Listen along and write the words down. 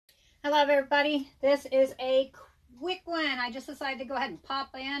Hello everybody, this is a quick one. I just decided to go ahead and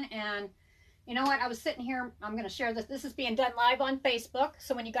pop in, and you know what, I was sitting here, I'm going to share this is being done live on Facebook,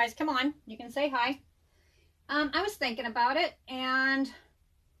 so when you guys come on you can say hi. I was thinking about it, and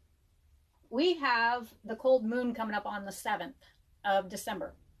we have the cold moon coming up on the 7th of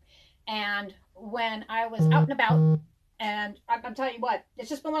December, and when I was out and about, and I'm telling you what, it's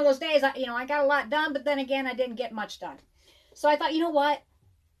just been one of those days. I got a lot done, but then again I didn't get much done. So I thought, you know what,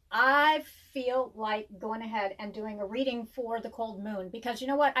 I feel like going ahead and doing a reading for the cold moon, because you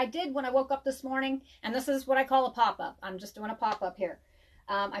know what I did when I woke up this morning, and this is what I call a pop-up. I'm just doing a pop-up here.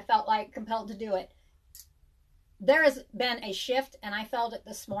 I felt like compelled to do it. There has been a shift, and I felt it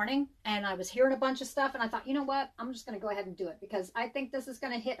this morning, and I was hearing a bunch of stuff, and I thought, you know what, I'm just going to go ahead and do it, because I think this is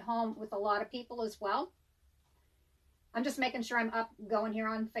going to hit home with a lot of people as well. I'm just making sure I'm up going here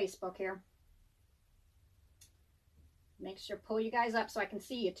on Facebook here. Make sure pull you guys up so I can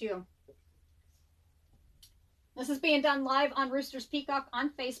see you too. This is being done live on Roosters Peacock on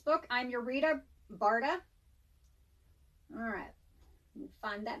Facebook. I'm your reader, Barda. All right,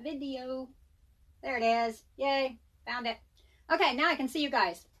 find that video. There it is. Yay, found it. Okay, now I can see you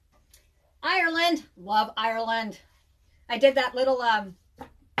guys. Ireland, love Ireland. I did that little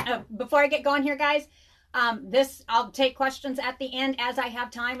before I get going here, guys. I'll take questions at the end as I have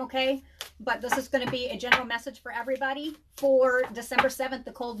time, okay? But this is going to be a general message for everybody for December 7th,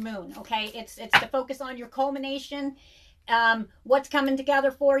 the cold moon, okay? It's to focus on your culmination, what's coming together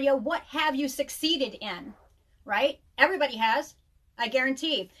for you, what have you succeeded in, right? Everybody has, I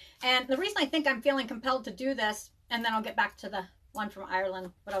guarantee. And the reason I think I'm feeling compelled to do this, and then I'll get back to the one from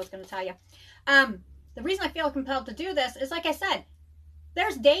Ireland, what I was going to tell you. The reason I feel compelled to do this is, like I said,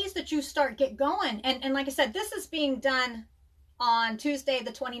 there's days that you get going. And like I said, this is being done on Tuesday,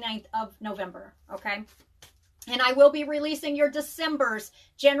 the 29th of November, okay? And I will be releasing your December's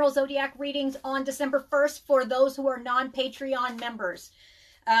general zodiac readings on December 1st for those who are non-Patreon members.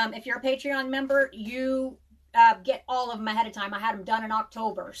 If you're a Patreon member, you get all of them ahead of time. I had them done in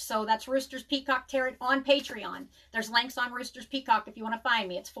October. So that's Roosters Peacock Tarot on Patreon. There's links on Roosters Peacock if you want to find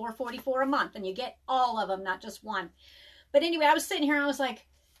me. It's $4.44 a month, and you get all of them, not just one. But anyway, I was sitting here and I was like,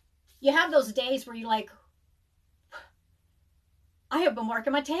 you have those days where you're like, I have been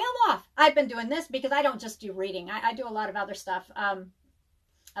working my tail off. I've been doing this because I don't just do reading. I do a lot of other stuff. I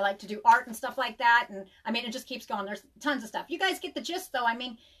like to do art and stuff like that. And I mean, it just keeps going. There's tons of stuff. You guys get the gist though. I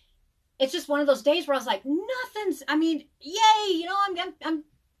mean, it's just one of those days where I was like, yay, I'm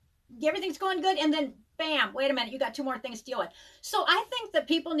everything's going good. And then bam, wait a minute, you got 2 more things to deal with. So I think that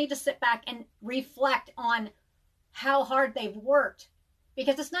people need to sit back and reflect on how hard they've worked,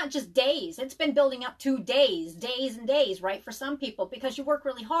 because it's not just days. It's been building up to days and days, right? For some people, because you work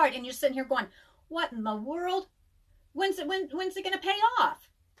really hard and you're sitting here going, what in the world? When's it going to pay off?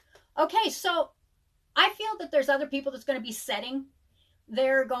 Okay, so I feel that there's other people that's going to be setting.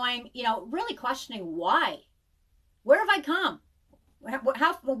 They're going, really questioning why. Where have I come?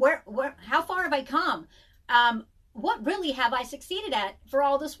 How far have I come? What really have I succeeded at for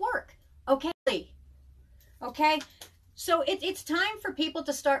all this work? Okay, so it's time for people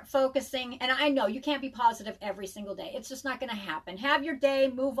to start focusing, and I know you can't be positive every single day. It's just not going to happen. Have your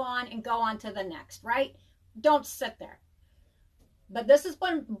day, move on, and go on to the next, right? Don't sit there. But this is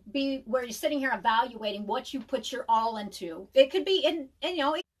going to be where you're sitting here evaluating what you put your all into. It could be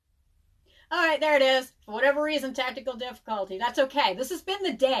all right, there it is. For whatever reason, tactical difficulty. That's okay. This has been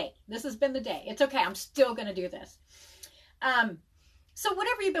the day. It's okay. I'm still going to do this. So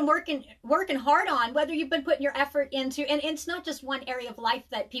whatever you've been working hard on, whether you've been putting your effort into, and it's not just one area of life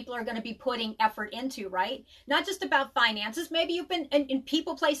that people are going to be putting effort into, right? Not just about finances. Maybe you've been in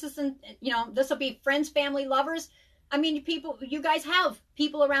people, places, and this will be friends, family, lovers. I mean, you guys have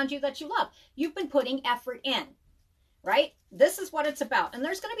people around you that you love. You've been putting effort in, right? This is what it's about. And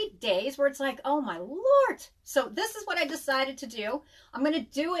there's going to be days where it's like, oh my Lord. So this is what I decided to do. I'm going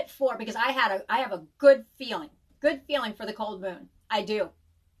to do it because I have a good feeling for the cold moon. I do.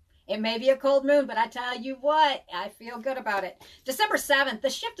 It may be a cold moon, but I tell you what, I feel good about it. December 7th, the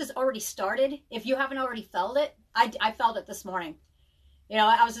shift has already started. If you haven't already felt it, I felt it this morning.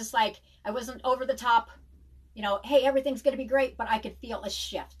 I was just like, I wasn't over the top, hey, everything's going to be great, but I could feel a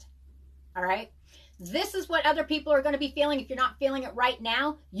shift. All right. This is what other people are going to be feeling. If you're not feeling it right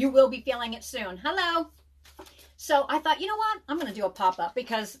now, you will be feeling it soon. Hello. So I thought, you know what? I'm going to do a pop-up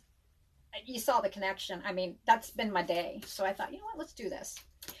because you saw the connection. I mean, that's been my day. So I thought, you know what, let's do this.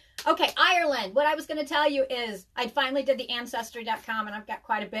 Okay, Ireland. What I was going to tell you is I finally did the Ancestry.com, and I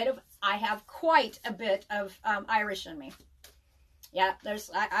have quite a bit of Irish in me. Yeah,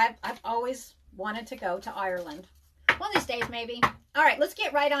 I've always wanted to go to Ireland. One of these days, maybe. All right, let's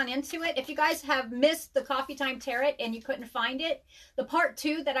get right on into it. If you guys have missed the Coffee Time Tarot and you couldn't find it, the part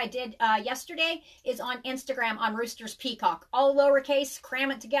 2 that I did yesterday is on Instagram on Roosters Peacock. All lowercase, cram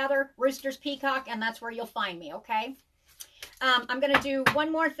it together, Roosters Peacock, and that's where you'll find me, okay? I'm going to do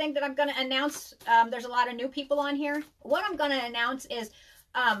one more thing that I'm going to announce. There's a lot of new people on here. What I'm going to announce is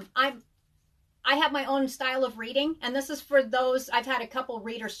I have my own style of reading, and this is for those, I've had a couple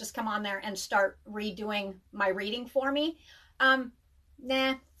readers just come on there and start redoing my reading for me.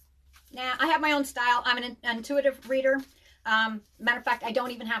 Nah, I have my own style. I'm an intuitive reader. Matter of fact, I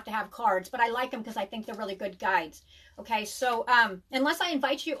don't even have to have cards, but I like them because I think they're really good guides. Okay, so unless I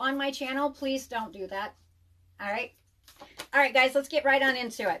invite you on my channel, please don't do that. All right? All right, guys, let's get right on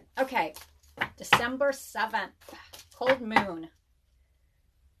into it. Okay, December 7th, cold moon.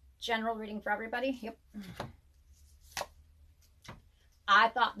 General reading for everybody. Yep. I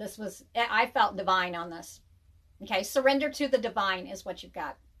thought this was, I felt divine on this. Okay, surrender to the divine is what you've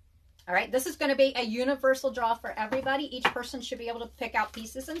got. All right, this is going to be a universal draw for everybody. Each person should be able to pick out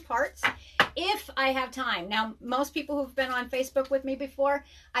pieces and parts if I have time. Now, most people who've been on Facebook with me before,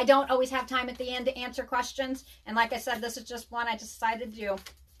 I don't always have time at the end to answer questions. And like I said, this is just one I decided to do.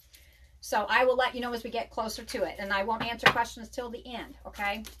 So I will let you know as we get closer to it. And I won't answer questions till the end,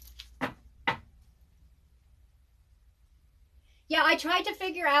 okay? Yeah, I tried to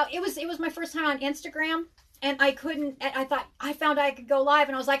figure out, it was my first time on Instagram, and I couldn't, I found I could go live,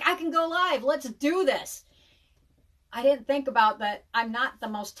 and I was like, I can go live, let's do this. I didn't think about that. I'm not the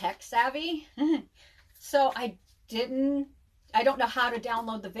most tech savvy, so I don't know how to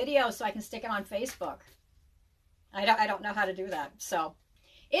download the video so I can stick it on Facebook. I don't know how to do that, so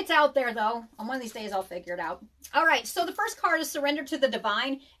it's out there, though. On one of these days, I'll figure it out. All right, so the first card is Surrender to the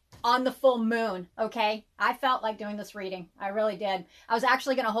Divine. On the full moon, okay? I felt like doing this reading. I really did. I was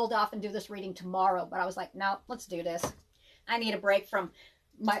actually going to hold off and do this reading tomorrow, but I was like, no, let's do this. I need a break from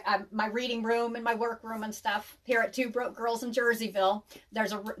my reading room and my work room and stuff. Here at Two Broke Girls in Jerseyville,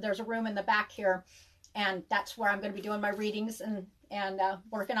 there's a room in the back here, and that's where I'm going to be doing my readings and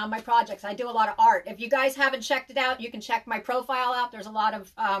working on my projects. I do a lot of art. If you guys haven't checked it out, you can check my profile out. There's a lot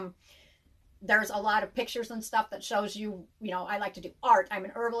of pictures and stuff that shows you, I like to do art. I'm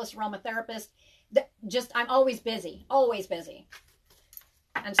an herbalist, aromatherapist. I'm always busy, always busy.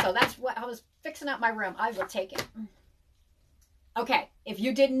 And so that's what I was fixing up my room. I will take it. Okay, if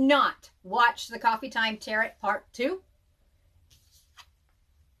you did not watch the Coffee Time Tarot Part 2,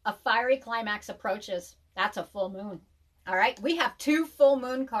 a fiery climax approaches. That's a full moon. All right, we have 2 full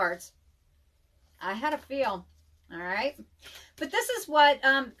moon cards. I had a feel. All right. But this is what,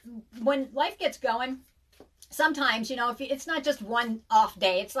 when life gets going, sometimes, if it's not just one off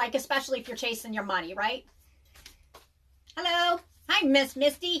day. It's like, especially if you're chasing your money, right? Hello. Hi, Miss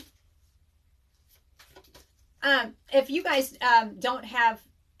Misty. If you guys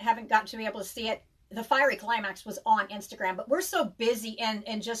haven't gotten to be able to see it, the fiery climax was on Instagram, but we're so busy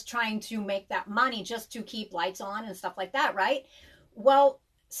in just trying to make that money just to keep lights on and stuff like that, right? Well,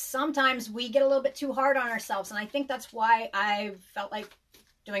 sometimes we get a little bit too hard on ourselves, and I think that's why I felt like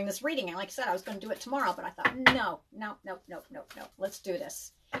doing this reading. And like I said, I was going to do it tomorrow, but I thought, no, let's do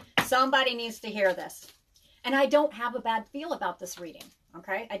this. Somebody needs to hear this. And I don't have a bad feel about this reading,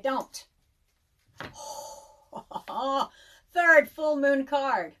 okay? I don't. Third full moon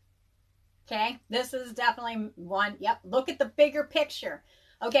card. Okay, this is definitely one. Yep, look at the bigger picture.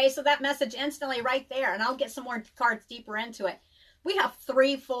 Okay, so that message instantly right there, and I'll get some more cards deeper into it. We have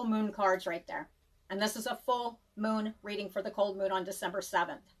 3 full moon cards right there. And this is a full moon reading for the cold moon on December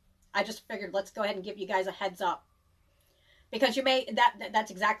 7th. I just figured let's go ahead and give you guys a heads up. Because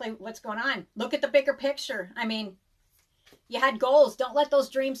that's exactly what's going on. Look at the bigger picture. I mean, you had goals. Don't let those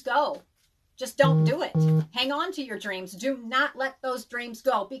dreams go. Just don't do it. Hang on to your dreams. Do not let those dreams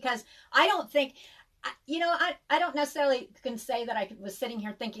go. Because I don't think, I don't necessarily can say that I was sitting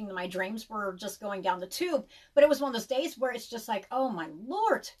here thinking that my dreams were just going down the tube, but it was one of those days where it's just like, oh my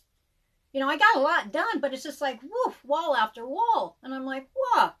Lord, I got a lot done, but it's just like, woof, wall after wall. And I'm like,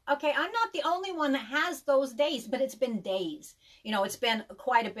 whoa, okay, I'm not the only one that has those days, but it's been days. It's been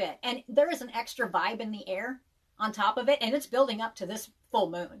quite a bit. And there is an extra vibe in the air on top of it, and it's building up to this full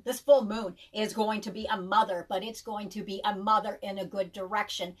moon. This full moon is going to be a mother, but it's going to be a mother in a good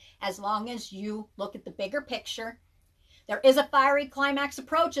direction as long as you look at the bigger picture. There is a fiery climax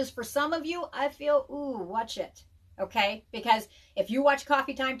approaches. For some of you, I feel, ooh, watch it, okay? Because if you watch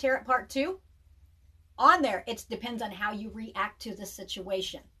Coffee Time Tarot Part 2, on there, it depends on how you react to the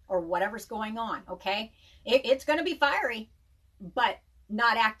situation or whatever's going on, okay? It's going to be fiery, but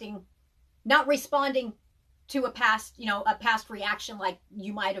not responding to a past reaction like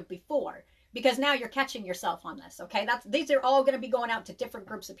you might have before. because now you're catching yourself on this. Okay, these are all going to be going out to different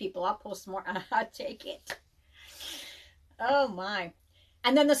groups of people. I'll post more. I'll take it. Oh my.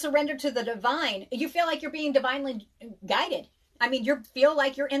 And then the surrender to the divine. You feel like you're being divinely guided. I mean, you feel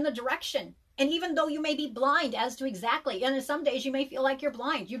like you're in the direction. And even though you may be blind as to exactly, and in some days you may feel like you're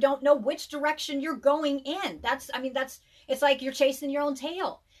blind. You don't know which direction you're going in. It's like you're chasing your own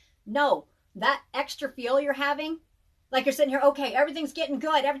tail. No, that extra feel you're having, like you're sitting here, okay, everything's getting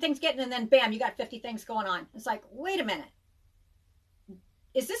good, and then bam, you got 50 things going on. It's like, wait a minute.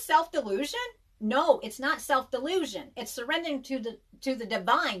 Is this self-delusion? No, it's not self-delusion. It's surrendering to the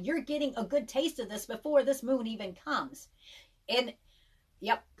divine. You're getting a good taste of this before this moon even comes. And,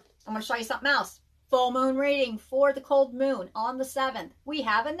 yep, I'm going to show you something else. Full moon reading for the cold moon on the 7th. We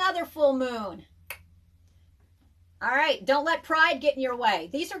have another full moon. All right, don't let pride get in your way.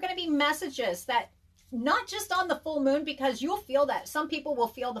 These are going to be messages that, not just on the full moon, because you'll feel that. Some people will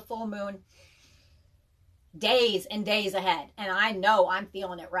feel the full moon days and days ahead. And I know I'm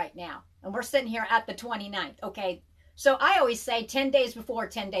feeling it right now. And we're sitting here at the 29th, okay? So I always say 10 days before,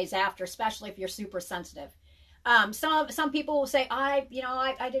 10 days after, especially if you're super sensitive. Some people will say, I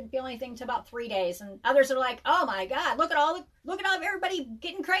didn't feel anything until about 3 days. And others are like, oh my God, look at all everybody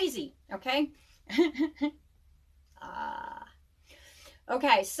getting crazy, okay?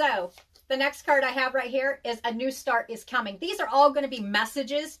 Okay, so the next card I have right here is a new start is coming. These are all going to be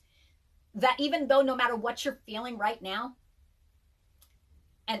messages that even though no matter what you're feeling right now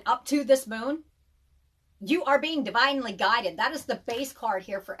and up to this moon, you are being divinely guided. That is the base card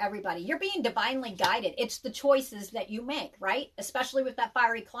here for everybody. You're being divinely guided. It's the choices that you make, right? Especially with that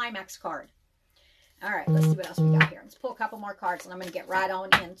fiery climax card. All right, let's see what else we got here. Let's pull a couple more cards and I'm going to get right on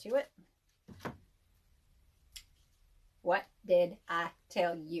into it. What did I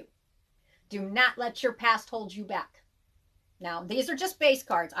tell you? Do not let your past hold you back. Now, these are just base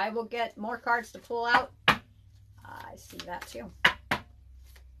cards. I will get more cards to pull out. I see that too.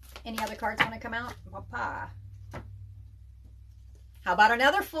 Any other cards want to come out? Papa. How about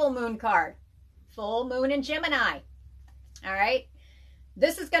another full moon card? Full moon in Gemini. All right.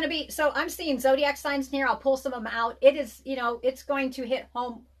 This is going to be, so I'm seeing zodiac signs in here. I'll pull some of them out. It is, it's going to hit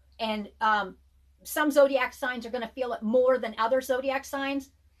home, and some zodiac signs are going to feel it more than other zodiac signs.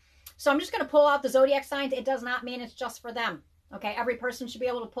 So I'm just going to pull out the zodiac signs. It does not mean it's just for them. Okay, every person should be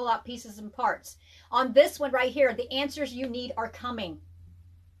able to pull out pieces and parts. On this one right here, the answers you need are coming.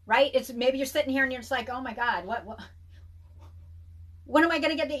 Right? It's maybe you're sitting here and you're just like, oh my God, what when am I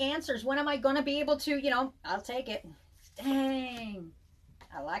going to get the answers? When am I going to be able to, I'll take it. Dang.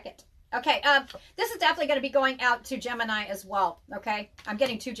 I like it. Okay, this is definitely going to be going out to Gemini as well. Okay, I'm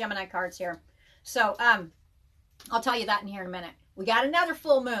getting 2 Gemini cards here. So, I'll tell you that in here in a minute. We got another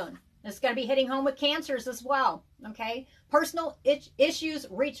full moon. It's going to be hitting home with Cancers as well. Okay. Personal issues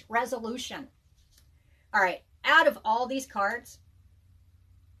reach resolution. All right. Out of all these cards,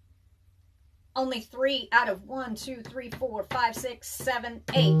 only 3 out of 1, 2, 3, 4, 5, 6, 7,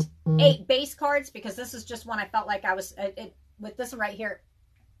 8. 8 base cards, because this is just one I felt like I was, with this one right here,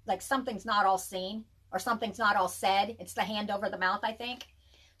 like something's not all seen or something's not all said. It's the hand over the mouth, I think.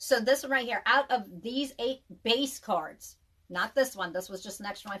 So this one right here, out of these 8 base cards, not this one. This was just the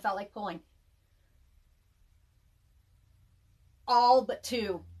next one I felt like pulling. All but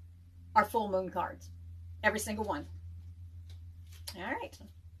 2 are full moon cards. Every single one. All right.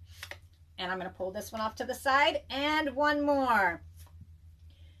 And I'm going to pull this one off to the side. And one more.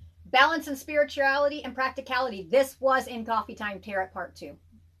 Balance and spirituality and practicality. This was in Coffee Time Tarot Part 2.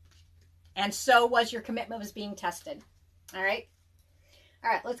 And so was your commitment was being tested. All right. All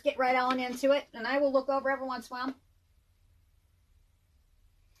right, let's get right on into it. And I will look over every once in a while.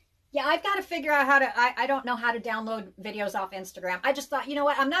 Yeah, I've got to figure out how to, I don't know how to download videos off Instagram. I just thought, you know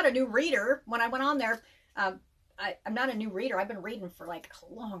what, I'm not a new reader. When I went on there, I'm not a new reader. I've been reading for like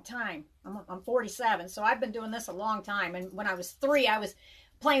a long time. I'm 47, so I've been doing this a long time. And when I was 3, I was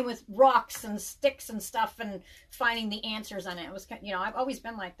playing with rocks and sticks and stuff and finding the answers on it. It was, I've always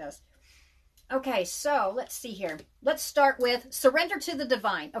been like this. Okay, so let's see here. Let's start with Surrender to the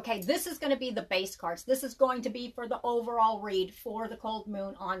Divine. Okay, this is going to be the base cards. This is going to be for the overall read for the cold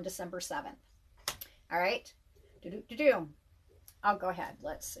moon on December 7th. All right. I'll go ahead.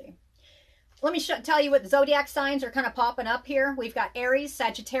 Let's see. Let me tell you what zodiac signs are kind of popping up here. We've got Aries,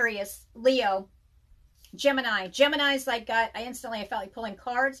 Sagittarius, Leo, Gemini. Gemini's like, I felt like pulling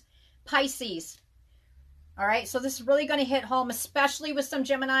cards. Pisces. All right, so this is really going to hit home, especially with some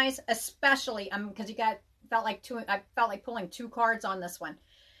Geminis, especially because I felt like pulling 2 cards on this one.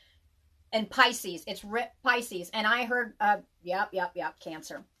 And Pisces, it's Pisces, and I heard, yep,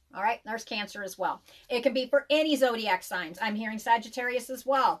 Cancer. All right, there's Cancer as well. It can be for any zodiac signs. I'm hearing Sagittarius as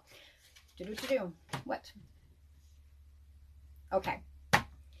well. What? Okay.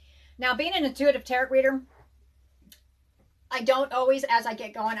 Now, being an intuitive tarot reader, I don't always, as I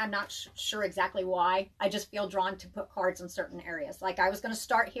get going, I'm not sure exactly why. I just feel drawn to put cards in certain areas. Like I was going to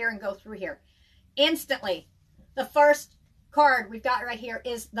start here and go through here. Instantly, the first card we've got right here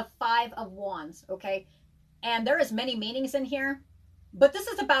is the Five of Wands, okay? And there is many meanings in here, but this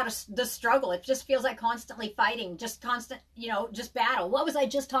is about the struggle. It just feels like constantly fighting, just constant, you know, just battle. What was I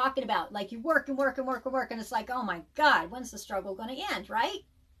just talking about? Like you work and work and work and work, and it's like, oh my God, when's the struggle going to end, right?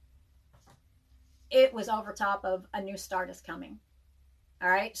 It was over top of a new start is coming. All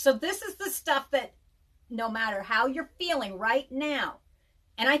right. So this is the stuff that no matter how you're feeling right now,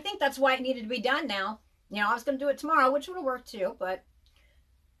 and I think that's why it needed to be done now. You know, I was going to do it tomorrow, which would have worked too, but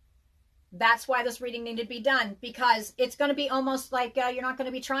that's why this reading needed to be done, because it's going to be almost like you're not going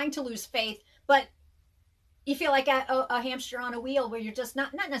to be trying to lose faith, but you feel like a hamster on a wheel where you're just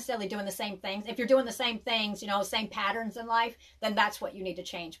not necessarily doing the same things. If you're doing the same things, you know, same patterns in life, then that's what you need to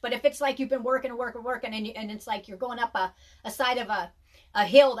change. But if it's like you've been working and working and working, and it's like you're going up a side of a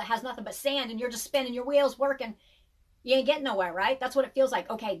hill that has nothing but sand, and you're just spinning your wheels working, you ain't getting nowhere, right? That's what it feels like.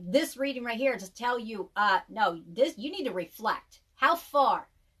 Okay, this reading right here to tell you, no, this, you need to reflect. How far?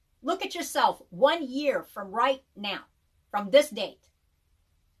 Look at yourself 1 year from right now, from this date.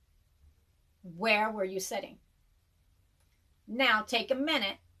 Where were you sitting? Now take a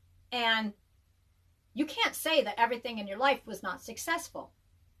minute, and you can't say that everything in your life was not successful,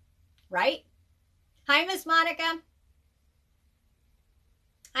 right? Hi, Miss Monica.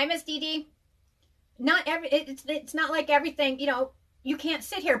 Hi, Miss Dee Dee. It's not like everything, you know, you can't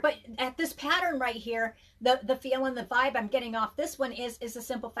sit here, but at this pattern right here, the feeling, the vibe I'm getting off this one is a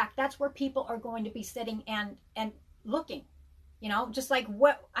simple fact. That's where people are going to be sitting and looking. You know, just like,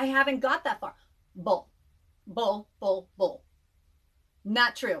 what, I haven't got that far. Bull, bull, bull, bull.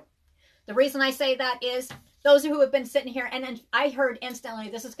 Not true. The reason I say that is those who have been sitting here, and then I heard instantly,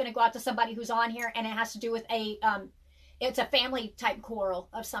 this is going to go out to somebody who's on here, and it has to do with it's a family type quarrel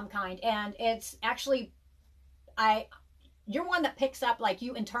of some kind. And it's actually, you're one that picks up, like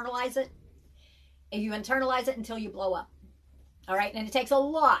you internalize it, and you internalize it until you blow up. All right. And it takes a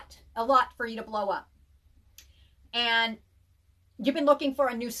lot for you to blow up. And you've been looking for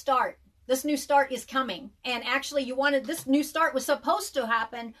a new start. This new start is coming. And actually you wanted, this new start was supposed to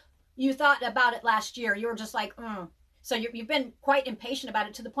happen. You thought about it last year. You were just like, So you've been quite impatient about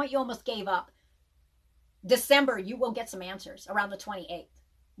it to the point you almost gave up. December, you will get some answers around the 28th.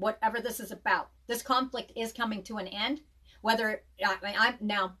 Whatever this is about. This conflict is coming to an end. Whether,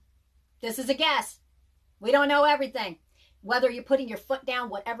 now, this is a guess. We don't know everything. Whether you're putting your foot down,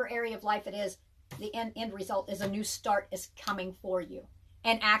 whatever area of life it is, the end result is a new start is coming for you.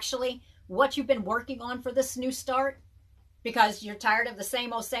 And actually, what you've been working on for this new start, because you're tired of the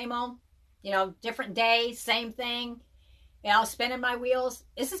same old, you know, different day, same thing, you know, spinning my wheels,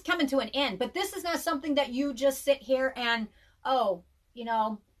 this is coming to an end. But this is not something that you just sit here and, oh, you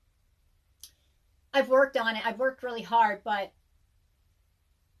know, I've worked on it. I've worked really hard, but,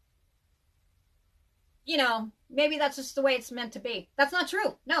 you know, maybe that's just the way it's meant to be. That's not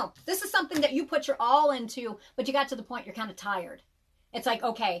true. No, this is something that you put your all into, but you got to the point you're kind of tired. It's like,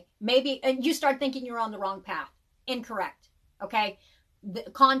 okay, maybe, and you start thinking you're on the wrong path. Incorrect. Okay. The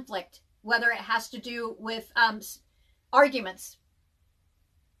conflict, whether it has to do with arguments.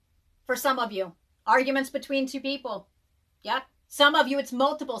 For some of you, arguments between two people. Yep. Some of you, it's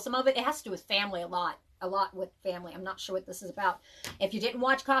multiple. Some of it has to do with family a lot with family. I'm not sure what this is about. If you didn't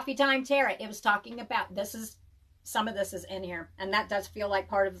watch Coffee Time Tarot, it was talking about, some of this is in here. And that does feel like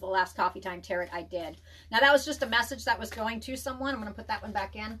part of the last Coffee Time Tarot I did. Now, that was just a message that was going to someone. I'm going to put that one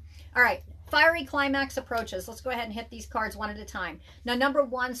back in. All right. Fiery climax approaches. Let's go ahead and hit these cards one at a time. Now, number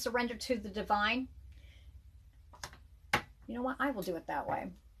 1, surrender to the divine. You know what? I will do it that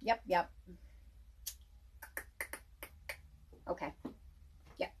way. Yep. Okay.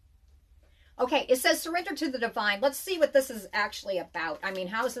 Yeah. Okay, it says surrender to the divine. Let's see what this is actually about. I mean,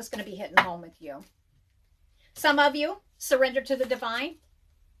 how is this going to be hitting home with you? Some of you, surrender to the divine.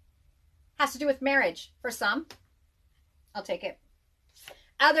 Has to do with marriage for some. I'll take it.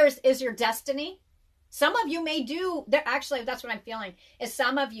 Others is your destiny. Some of you may do, actually, that's what I'm feeling, is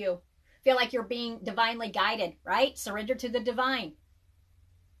some of you feel like you're being divinely guided, right? Surrender to the divine.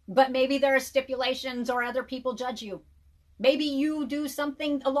 But maybe there are stipulations or other people judge you. Maybe you do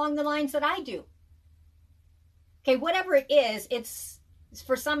something along the lines that I do. Okay, whatever it is, it's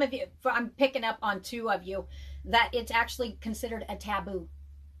for some of you, I'm picking up on 2 of you, that it's actually considered a taboo.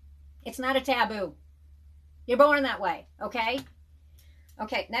 It's not a taboo. You're born that way, okay?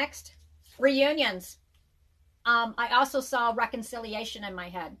 Okay, next. Reunions. I also saw reconciliation in my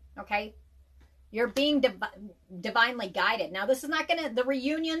head, okay? You're being divinely guided. Now, this is not going to, the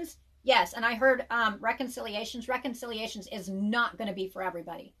reunions, yes. And I heard reconciliations. Reconciliations is not going to be for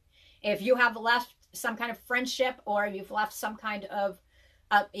everybody. If you have left some kind of friendship, or you've left some kind of,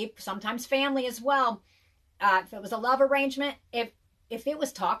 sometimes family as well. If it was a love arrangement, if it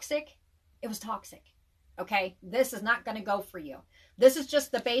was toxic, it was toxic. Okay, this is not going to go for you. This is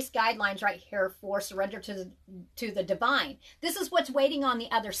just the base guidelines right here for surrender to the divine. This is what's waiting on the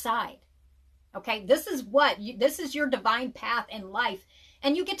other side. Okay, this is this is your divine path in life,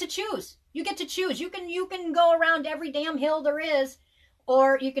 and you get to choose. You get to choose. You can go around every damn hill there is,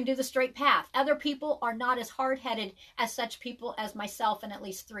 or you can do the straight path. Other people are not as hard-headed as such people as myself and at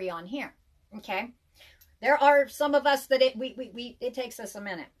least 3 on here. Okay, there are some of us that it takes us a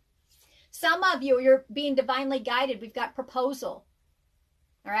minute. Some of you, you're being divinely guided. We've got proposal.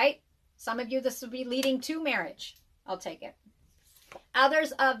 All right? Some of you, this would be leading to marriage. I'll take it.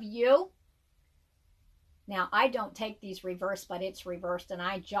 Others of you, now I don't take these reversed, but it's reversed, and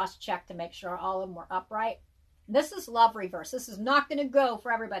I just checked to make sure all of them were upright. This is love reverse. This is not going to go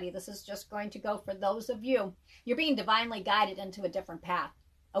for everybody. This is just going to go for those of you. You're being divinely guided into a different path,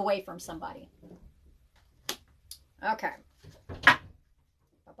 away from somebody. Okay.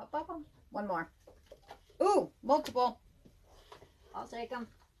 One more. Ooh, multiple. I'll take them.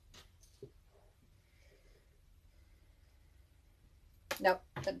 Nope,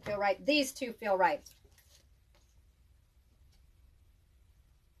 doesn't feel right. These two feel right.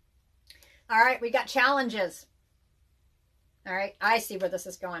 All right, we got challenges. All right, I see where this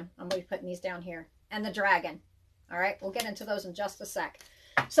is going. I'm going to be putting these down here. And the dragon. All right, we'll get into those in just a sec.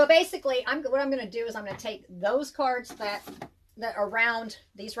 So basically, what I'm going to do is I'm going to take those cards that are around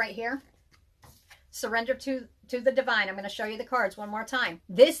these right here. Surrender to the divine. I'm going to show you the cards one more time.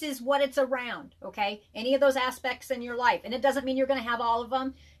 This is what it's around, okay? Any of those aspects in your life. And it doesn't mean you're going to have all of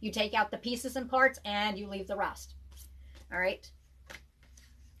them. You take out the pieces and parts and you leave the rest. All right?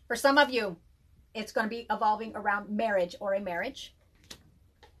 For some of you, it's going to be evolving around marriage or a marriage.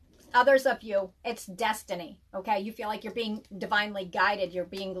 Others of you, it's destiny, okay? You feel like you're being divinely guided. You're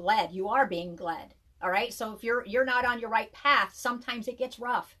being led. You are being led, all right? So if you're not on your right path, sometimes it gets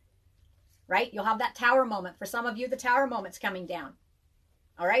rough. Right? You'll have that tower moment. For some of you, the tower moment's coming down.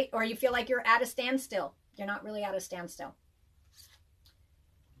 All right? Or you feel like you're at a standstill. You're not really at a standstill.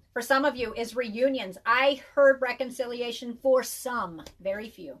 For some of you, is reunions. I heard reconciliation for some, very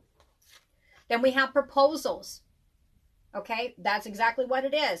few. Then we have proposals. Okay? That's exactly what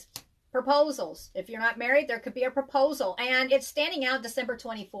it is. Proposals. If you're not married, there could be a proposal. And it's standing out December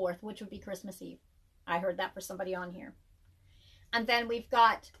 24th, which would be Christmas Eve. I heard that for somebody on here. And then we've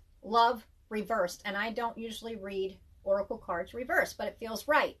got love reversed, and I don't usually read oracle cards reversed, but it feels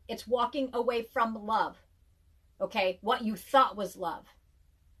right. It's walking away from love. Okay, what you thought was love.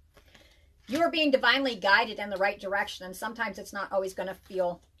 You are being divinely guided in the right direction, and sometimes it's not always going to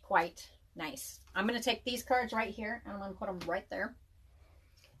feel quite nice. I'm going to take these cards right here, and I'm going to put them right there.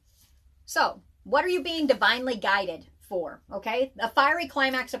 So, what are you being divinely guided for? Okay, the fiery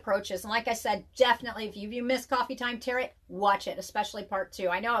climax approaches, and like I said, definitely if you missed Coffee Time Tarot, watch it, especially part 2.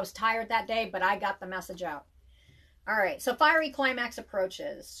 I know I was tired that day, but I got the message out. All right, so fiery climax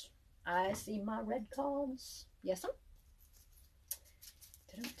approaches. I see my red cards. Yes,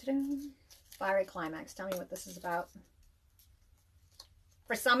 fiery climax. Tell me what this is about.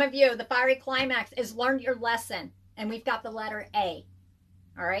 For some of you, the fiery climax is learn your lesson, and we've got the letter A.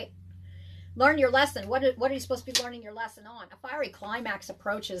 All right. Learn your lesson. What are you supposed to be learning your lesson on? A fiery climax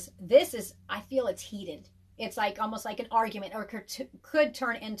approaches. This is, I feel it's heated. It's like almost like an argument, or could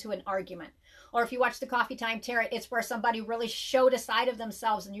turn into an argument. Or if you watch the Coffee Time Tarot, it's where somebody really showed a side of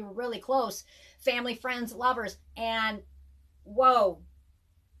themselves and you were really close. Family, friends, lovers. And whoa.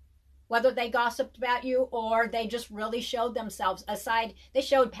 Whether they gossiped about you or they just really showed themselves a side. They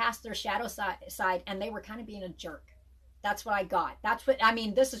showed past their shadow side and they were kind of being a jerk. That's what I got. That's what, I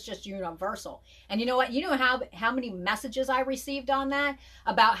mean, this is just universal. And you know what? You know how many messages I received on that?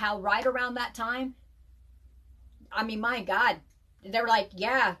 About how right around that time, I mean, my God, they were like,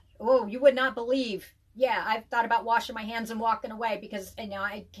 yeah, oh, you would not believe. Yeah, I've thought about washing my hands and walking away because, you know,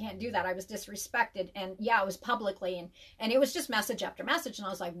 I can't do that. I was disrespected. And yeah, it was publicly. And it was just message after message. And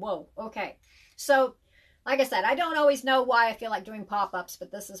I was like, whoa, okay. So, like I said, I don't always know why I feel like doing pop-ups,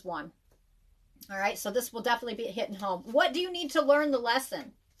 but this is one. All right, so this will definitely be hitting home. What do you need to learn the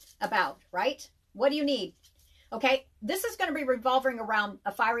lesson about, right? What do you need? Okay, this is going to be revolving around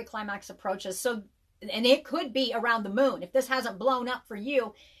a fiery climax approaches. So, and it could be around the moon. If this hasn't blown up for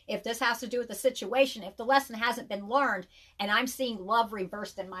you, if this has to do with the situation, if the lesson hasn't been learned, and I'm seeing love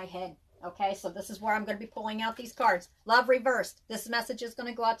reversed in my head. Okay, so this is where I'm going to be pulling out these cards. Love reversed. This message is going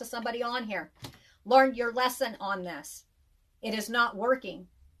to go out to somebody on here. Learn your lesson on this. It is not working.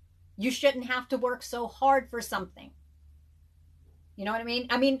 You shouldn't have to work so hard for something. You know what I mean?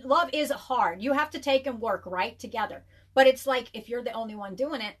 I mean, love is hard. You have to take and work, right, together. But it's like, if you're the only one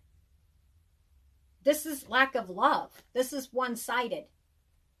doing it, this is lack of love. This is one-sided.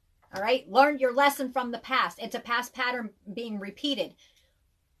 All right? Learn your lesson from the past. It's a past pattern being repeated.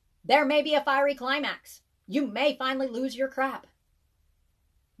 There may be a fiery climax. You may finally lose your crap.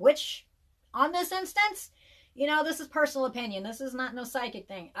 Which, on this instance, you know, this is personal opinion. This is not no psychic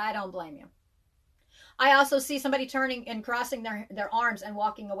thing. I don't blame you. I also see somebody turning and crossing their arms and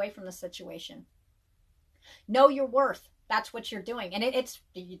walking away from the situation. Know your worth. That's what you're doing. And that's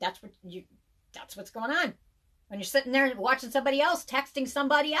what's going on. When you're sitting there watching somebody else, texting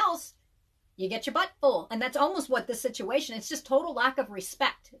somebody else, you get your butt full. And that's almost what this situation, it's just total lack of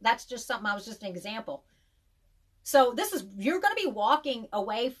respect. That's just something, I was just an example. So you're going to be walking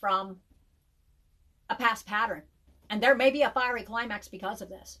away from a past pattern. And there may be a fiery climax because of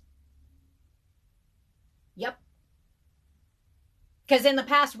this. Yep. Because in the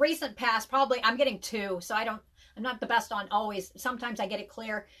past, recent past, probably, I'm getting 2. So I'm not the best on always. Sometimes I get it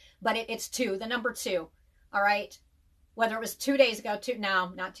clear, but it's 2, the number 2. All right. Whether it was 2 days ago,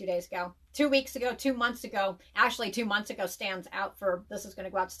 no, not 2 days ago, 2 weeks ago, 2 months ago, actually 2 months ago stands out for, this is going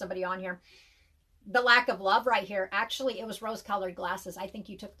to go out to somebody on here. The lack of love right here. Actually, it was rose-colored glasses. I think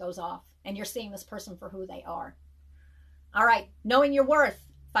you took those off and you're seeing this person for who they are. All right. Knowing your worth.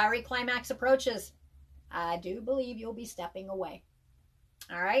 Fiery climax approaches. I do believe you'll be stepping away.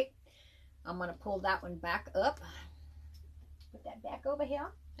 All right. I'm going to pull that one back up. Put that back over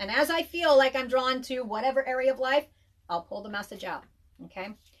here. And as I feel like I'm drawn to whatever area of life, I'll pull the message out. Okay.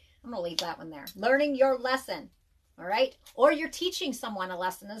 I'm going to leave that one there. Learning your lesson. All right. Or you're teaching someone a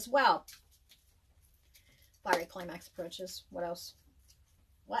lesson as well. Fiery climax approaches. What else?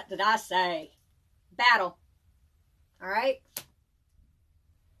 What did I say? Battle. All right.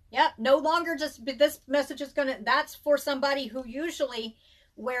 Yep. No longer just, this message is going to, that's for somebody who usually,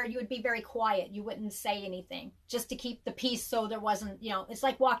 where you would be very quiet. You wouldn't say anything just to keep the peace. So there wasn't, you know, it's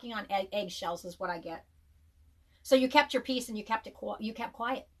like walking on eggshells is what I get. So you kept your peace and you kept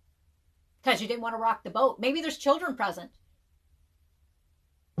quiet because you didn't want to rock the boat. Maybe there's children present.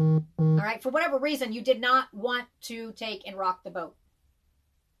 All right. For whatever reason, you did not want to take and rock the boat.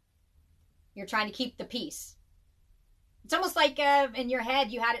 You're trying to keep the peace. It's almost like in your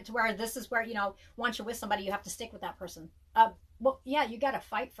head, you had it to where this is where, you know, once you're with somebody, you have to stick with that person. Well, yeah, you got to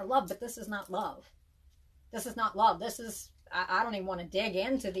fight for love, but this is not love. This is not love. This is, I don't even want to dig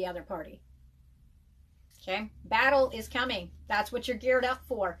into the other party. Okay. Battle is coming. That's what you're geared up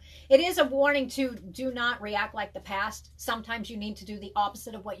for. It is a warning to do not react like the past. Sometimes you need to do the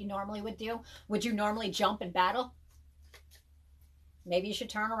opposite of what you normally would do. Would you normally jump and battle? Maybe you should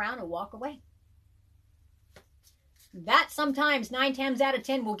turn around and walk away. That sometimes 9 times out of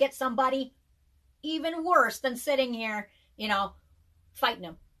 10 will get somebody even worse than sitting here, you know, fighting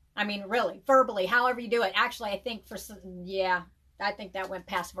them. I mean, really, verbally, however you do it. Actually, I think I think that went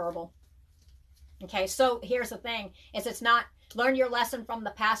past verbal. Okay, so here's the thing, is it's not, learn your lesson from the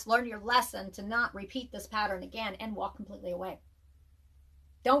past, learn your lesson to not repeat this pattern again and walk completely away.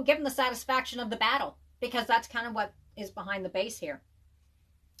 Don't give them the satisfaction of the battle, because that's kind of what is behind the base here.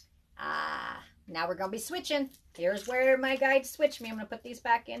 Now we're going to be switching. Here's where my guides switch me. I'm going to put these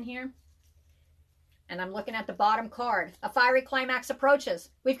back in here. And I'm looking at the bottom card. A fiery climax approaches.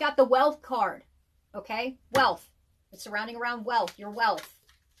 We've got the wealth card. Okay? Wealth. It's surrounding around wealth. Your wealth.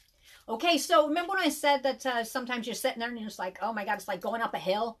 Okay, so remember when I said that sometimes you're sitting there and you're just like, oh my God, it's like going up a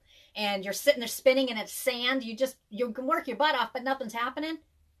hill. And you're sitting there spinning and it's sand. You can work your butt off, but nothing's happening.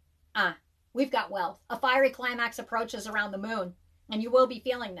 We've got wealth. A fiery climax approaches around the moon. And you will be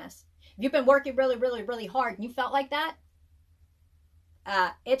feeling this. If you've been working really, really, really hard and you felt like that,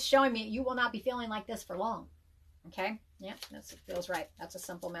 it's showing me you will not be feeling like this for long. Okay? Yeah, that feels right. That's a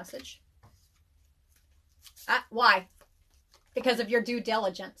simple message. Why? Because of your due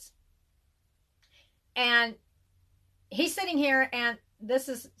diligence. And he's sitting here, and this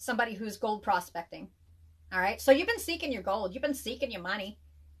is somebody who's gold prospecting. All right? So you've been seeking your gold. You've been seeking your money.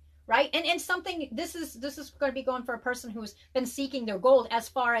 Right? And something, this is going to be going for a person who's been seeking their gold as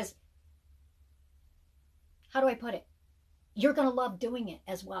far as, how do I put it? You're going to love doing it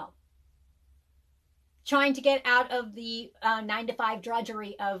as well. Trying to get out of the 9-to-5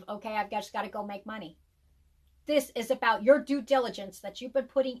 drudgery of, okay, I've just got to go make money. This is about your due diligence that you've been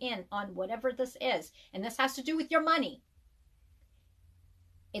putting in on whatever this is. And this has to do with your money.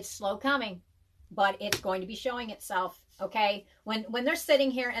 It's slow coming, but it's going to be showing itself. Okay? When they're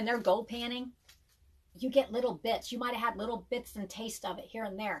sitting here and they're gold panning, you get little bits. You might have had little bits and taste of it here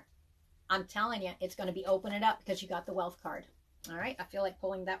and there. I'm telling you, it's going to be open it up because you got the wealth card. All right. I feel like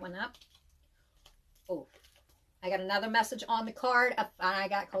pulling that one up. Oh, I got another message on the card. I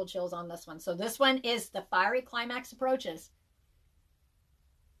got cold chills on this one. So this one is the fiery climax approaches.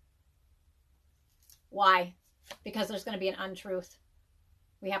 Why? Because there's going to be an untruth.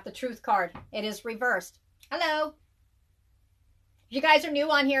 We have the truth card. It is reversed. Hello. If you guys are new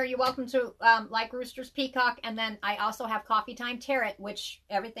on here, you're welcome to like Roosters Peacock. And then I also have Coffee Time Tarot, which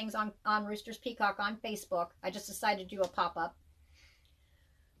everything's on Roosters Peacock on Facebook. I just decided to do a pop-up.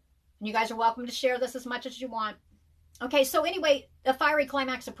 And you guys are welcome to share this as much as you want. Okay, so anyway, the fiery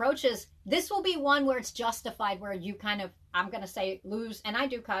climax approaches. This will be one where it's justified, where you kind of, I'm going to say lose, and I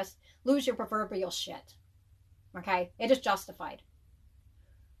do cuss, lose your proverbial shit. Okay, it is justified.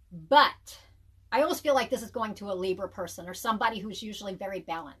 But I almost feel like this is going to a Libra person or somebody who's usually very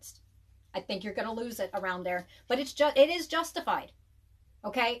balanced. I think you're going to lose it around there, but it is justified.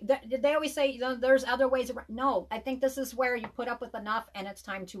 Okay, they always say, you know, there's other ways around. No, I think this is where you put up with enough and it's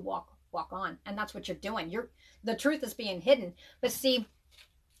time to walk on, and that's what you're doing. The truth is being hidden. But see,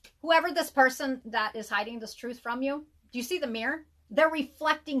 whoever this person that is hiding this truth from you, do you see the mirror? They're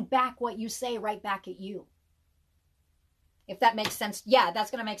reflecting back what you say right back at you. If that makes sense. Yeah,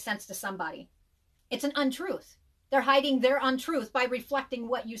 that's going to make sense to somebody. It's an untruth. They're hiding their untruth by reflecting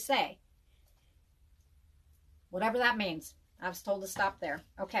what you say. Whatever that means. I was told to stop there.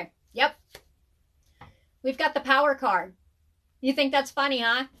 Okay. Yep. We've got the power card. You think that's funny,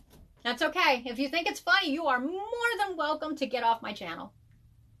 huh? That's okay. If you think it's funny, you are more than welcome to get off my channel.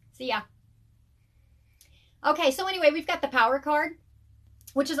 See ya. Okay, so anyway, we've got the power card,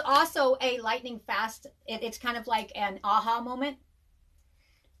 which is also a lightning fast. It's kind of like an aha moment.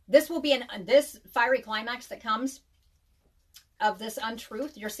 This will be this fiery climax that comes of this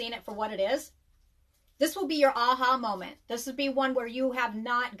untruth. You're seeing it for what it is. This will be your aha moment. This would be one where you have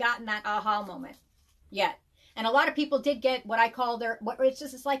not gotten that aha moment yet. And a lot of people did get what I call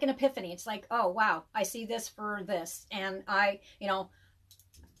it's like an epiphany. It's like, oh, wow, I see this for this. And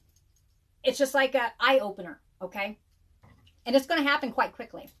it's just like an eye opener, okay? And it's going to happen quite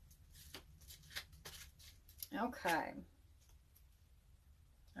quickly. Okay.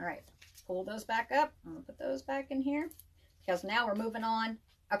 All right. Pull those back up. I'm going to put those back in here because now we're moving on.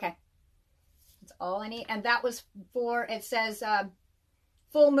 Okay. That's all I need. And that was for, it says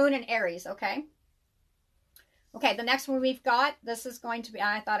full moon in Aries, okay? Okay, the next one we've got, this is going to be,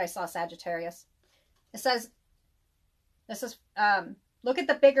 I thought I saw Sagittarius. It says, this is, look at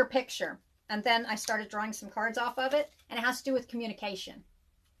the bigger picture. And then I started drawing some cards off of it, and it has to do with communication.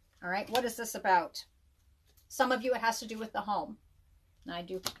 All right, what is this about? Some of you, it has to do with the home. And I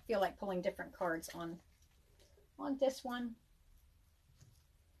do feel like pulling different cards on this one.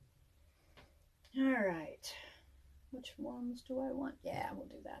 All right. Which ones do I want? Yeah, we'll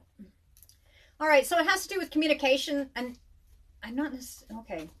do that. All right, so it has to do with communication, and I'm not necessarily,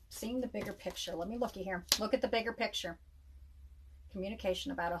 okay, seeing the bigger picture. Let me looky here. Look at the bigger picture.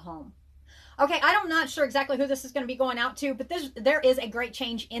 Communication about a home. Okay, I'm not sure exactly who this is going to be going out to, but there is a great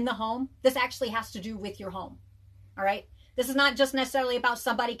change in the home. This actually has to do with your home. All right? This is not just necessarily about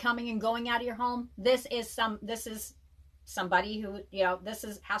somebody coming and going out of your home. This is somebody who,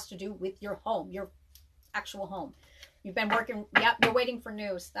 has to do with your home, your actual home. You've been working, yep, you're waiting for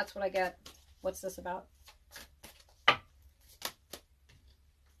news. That's what I get. What's this about?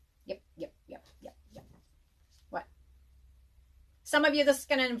 Yep. What? Some of you, this is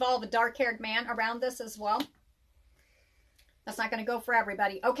going to involve a dark-haired man around this as well. That's not going to go for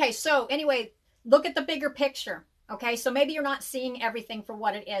everybody. Okay, so anyway, look at the bigger picture. Okay, so maybe you're not seeing everything for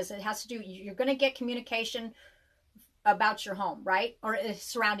what it is. It has to do, you're going to get communication about your home, right? Or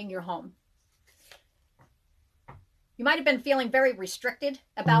surrounding your home. You might have been feeling very restricted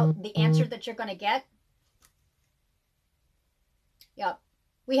about the answer that you're going to get. Yep.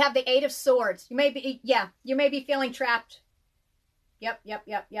 We have the Eight of Swords. You may be feeling trapped. Yep.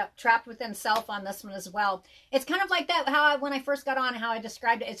 Trapped within self on this one as well. It's kind of like that, when I first got on, how I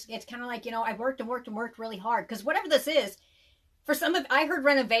described it. It's kind of like, I worked really hard. Because whatever this is, for some of, I heard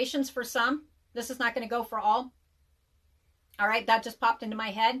renovations for some. This is not going to go for all. All right, that just popped into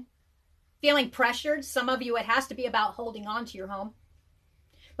my head. Feeling pressured. Some of you, it has to be about holding on to your home.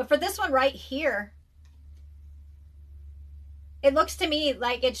 But for this one right here, it looks to me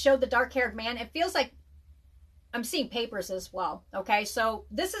like it showed the dark-haired man. It feels like I'm seeing papers as well. Okay, so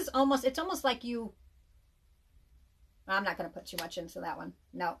this is it's almost like you, I'm not going to put too much into that one.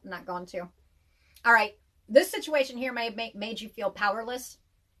 No, I'm not going to. All right, this situation here may have made you feel powerless.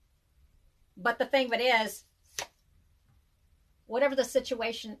 But the thing of it is, whatever the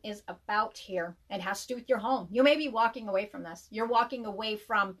situation is about here, it has to do with your home. You may be walking away from this. You're walking away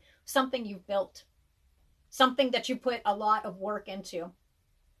from something you've built, something that you put a lot of work into.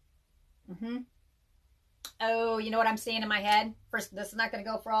 Oh, you know what I'm seeing in my head? First, this is not going to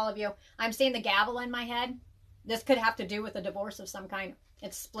go for all of you. I'm seeing the gavel in my head. This could have to do with a divorce of some kind.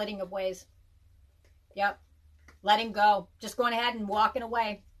 It's splitting of ways. Yep. Letting go. Just going ahead and walking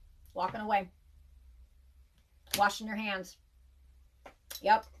away. Walking away. Washing your hands.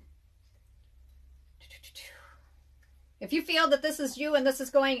 Yep. If you feel that this is you and this is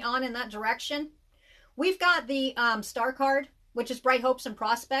going on in that direction, we've got the star card, which is bright hopes and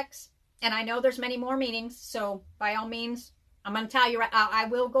prospects. And I know there's many more meanings, so by all means, I'm going to tell you, I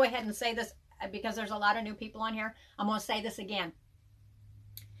will go ahead and say this because there's a lot of new people on here. I'm going to say this again.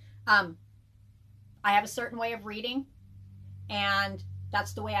 I have a certain way of reading, and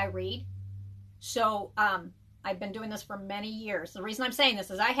that's the way I read. So I've been doing this for many years. The reason I'm saying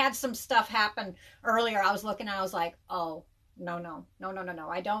this is I had some stuff happen earlier. I was looking and I was like, oh, no.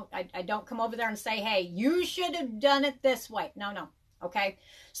 I don't come over there and say, hey, you should have done it this way. No. Okay.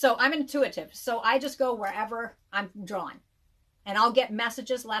 So I'm intuitive. So I just go wherever I'm drawn, and I'll get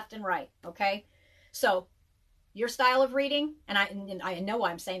messages left and right. Okay. So your style of reading, and I know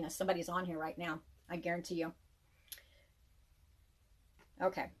why I'm saying this. Somebody's on here right now. I guarantee you.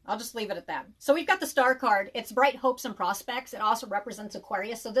 Okay, I'll just leave it at that. So we've got the star card. It's bright hopes and prospects. It also represents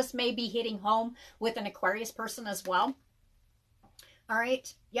Aquarius. So this may be hitting home with an Aquarius person as well. All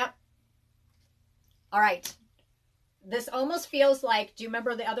right. Yep. All right. This almost feels like, do you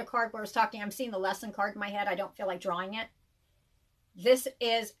remember the other card where I was talking? I'm seeing the lesson card in my head. I don't feel like drawing it. This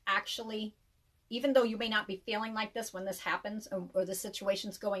is actually, even though you may not be feeling like this when this happens or the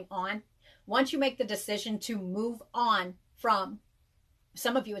situation's going on, once you make the decision to move on from,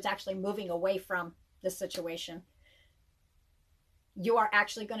 some of you, it's actually moving away from this situation, you are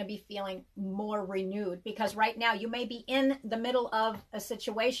actually going to be feeling more renewed, because right now you may be in the middle of a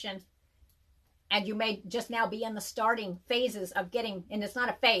situation and you may just now be in the starting phases of getting, and it's not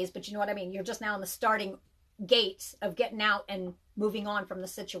a phase, but you know what I mean? You're just now in the starting gates of getting out and moving on from the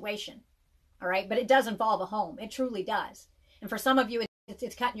situation. All right. But it does involve a home. It truly does. And for some of you,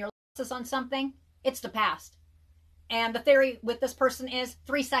 it's cutting your losses on something. It's the past. And the theory with this person is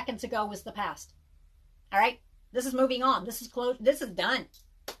 3 seconds ago was the past. All right. This is moving on. This is close. This is done.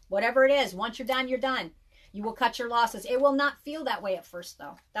 Whatever it is, once you're done, you're done. You will cut your losses. It will not feel that way at first,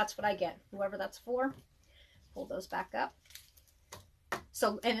 though. That's what I get. Whoever that's for, pull those back up.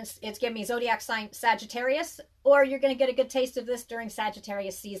 So, and it's giving me zodiac sign Sagittarius, or you're going to get a good taste of this during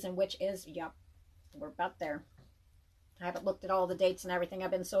Sagittarius season, which is, yep, we're about there. I haven't looked at all the dates and everything.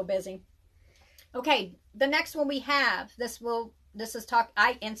 I've been so busy. Okay, the next one we have, this is talk.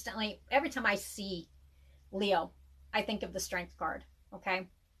 I instantly, every time I see Leo, I think of the Strength card. Okay.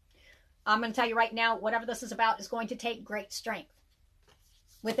 I'm going to tell you right now, whatever this is about is going to take great strength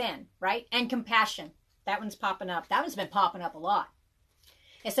within, right? And compassion. That one's popping up. That one's been popping up a lot.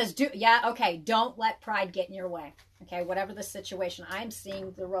 It says, don't let pride get in your way. Okay, whatever the situation. I'm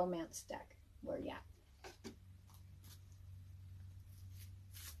seeing the romance deck. Where you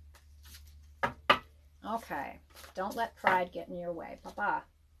at? Okay, don't let pride get in your way. Papa.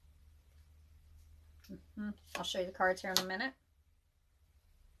 I'll show you the cards here in a minute.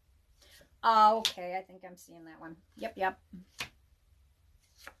 Oh, okay, I think I'm seeing that one. Yep.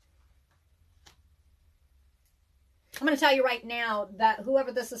 I'm going to tell you right now that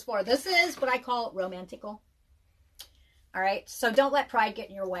whoever this is for, this is what I call romantical. All right, so don't let pride get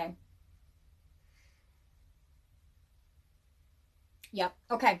in your way. Yep,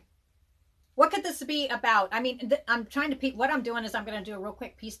 okay. What could this be about? I mean, I'm trying to, what I'm doing is I'm going to do a real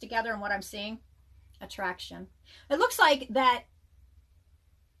quick piece together and what I'm seeing. Attraction. It looks like that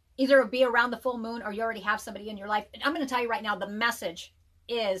either it'll be around the full moon or you already have somebody in your life. And I'm going to tell you right now, the message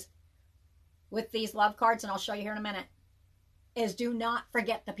is with these love cards, and I'll show you here in a minute, is do not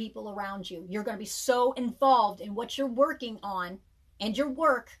forget the people around you. You're going to be so involved in what you're working on and your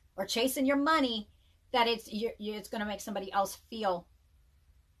work or chasing your money that it's going to make somebody else feel,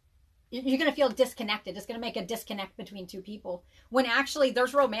 you're going to feel disconnected. It's going to make a disconnect between two people when actually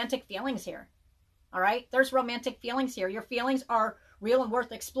there's romantic feelings here. All right. There's romantic feelings here. Your feelings are real and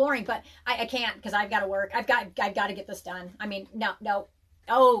worth exploring, but I can't because I've got to work. I've got to get this done. I mean, no.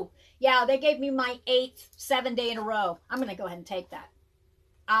 Oh, yeah, they gave me my 8th 7-day in a row. I'm going to go ahead and take that.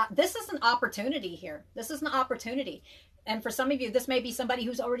 This is an opportunity here. This is an opportunity. And for some of you, this may be somebody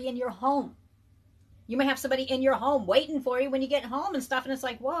who's already in your home. You may have somebody in your home waiting for you when you get home and stuff. And it's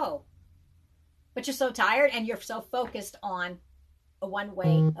like, whoa. But you're so tired and you're so focused on a one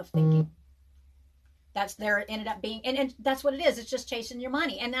way of thinking. That's there ended up being, and that's what it is. It's just chasing your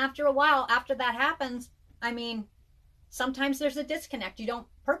money. And after a while, after that happens, I mean, sometimes there's a disconnect. You don't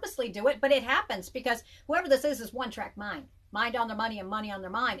purposely do it, but it happens because whoever this is one track mind. Mind on their money and money on their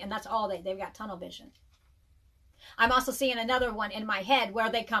mind. And that's all they've got tunnel vision. I'm also seeing another one in my head where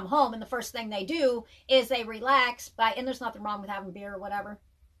they come home and the first thing they do is they relax and there's nothing wrong with having beer or whatever,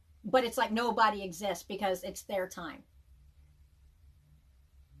 but it's like nobody exists because it's their time.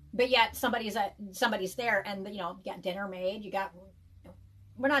 But yet somebody's there, and you got dinner made,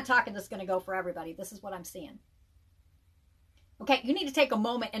 we're not talking this is going to go for everybody. This is what I'm seeing. Okay, you need to take a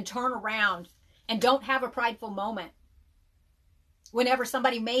moment and turn around and don't have a prideful moment whenever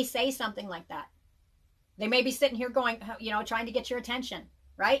somebody may say something like that. They may be sitting here going, trying to get your attention,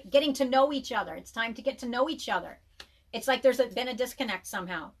 right? Getting to know each other. It's time to get to know each other. It's like there's been a disconnect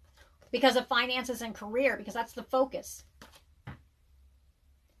somehow because of finances and career, because that's the focus.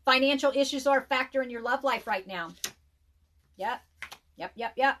 Financial issues are a factor in your love life right now. Yep.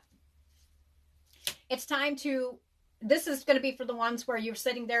 It's time to, this is going to be for the ones where you're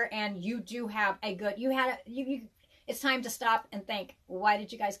sitting there and you do have a good, it's time to stop and think, why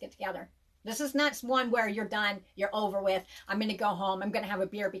did you guys get together? This is not one where you're done, you're over with, I'm going to go home, I'm going to have a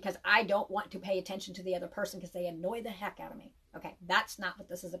beer because I don't want to pay attention to the other person because they annoy the heck out of me. Okay, that's not what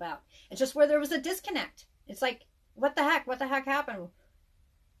this is about. It's just where there was a disconnect. It's like, what the heck happened?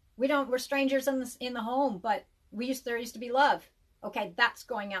 We're strangers in the home, but there used to be love. Okay, that's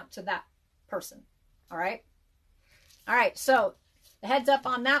going out to that person. All right, so the heads up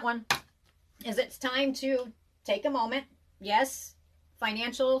on that one is it's time to take a moment. Yes,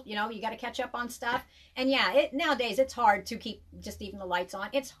 financial, you got to catch up on stuff. And yeah, nowadays it's hard to keep just even the lights on.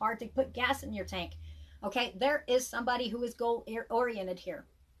 It's hard to put gas in your tank. Okay, there is somebody who is goal oriented here.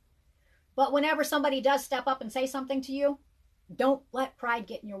 But whenever somebody does step up and say something to you, don't let pride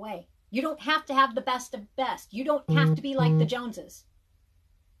get in your way. You don't have to have the best of best. You don't have to be like the Joneses.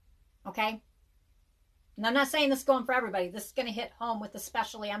 Okay? And I'm not saying this is going for everybody. This is going to hit home with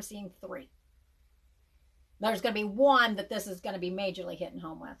especially, I'm seeing 3. There's going to be one that this is going to be majorly hitting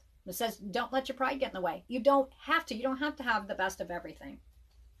home with. It says, don't let your pride get in the way. You don't have to. You don't have to have the best of everything.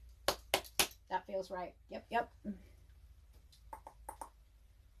 That feels right. Yep.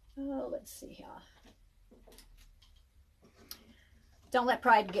 Oh, let's see here. Don't let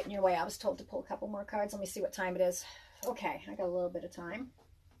pride get in your way. I was told to pull a couple more cards. Let me see what time it is. Okay, I got a little bit of time.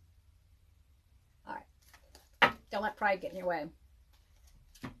 All right. Don't let pride get in your way.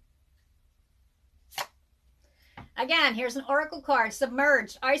 Again, here's an oracle card.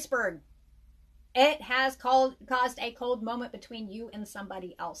 Submerged, iceberg. It has caused a cold moment between you and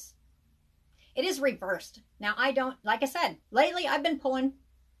somebody else. It is reversed. Now, like I said, lately I've been pulling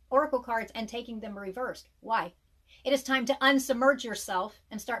oracle cards and taking them reversed. Why? It is time to unsubmerge yourself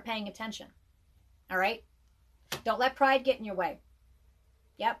and start paying attention. All right? Don't let pride get in your way.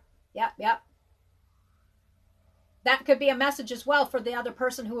 Yep. That could be a message as well for the other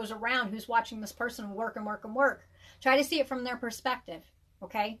person who is around, who's watching this person work. Try to see it from their perspective,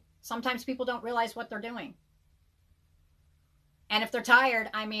 okay? Sometimes people don't realize what they're doing. And if they're tired,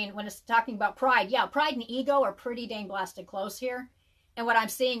 when it's talking about pride, yeah, pride and ego are pretty dang blasted close here. And what I'm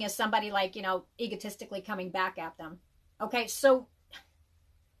seeing is somebody egotistically coming back at them. Okay, so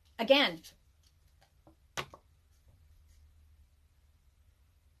again,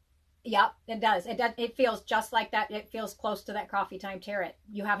 yep, it does. It feels just like that. It feels close to that coffee time tarot.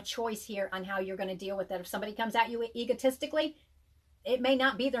 You have a choice here on how you're going to deal with it. If somebody comes at you egotistically, it may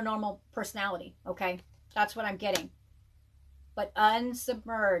not be their normal personality. Okay, that's what I'm getting. But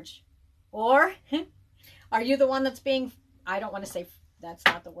unsubmerge. Or are you the one that's being, I don't want to say, that's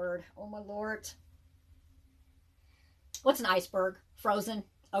not the word. Oh my Lord. What's an iceberg? Frozen?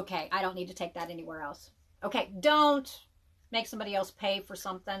 Okay, I don't need to take that anywhere else. Okay, don't make somebody else pay for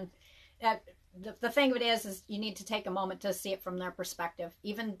something. The thing of it is you need to take a moment to see it from their perspective.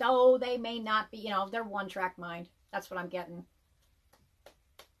 Even though they may not be, they're one-track mind. That's what I'm getting.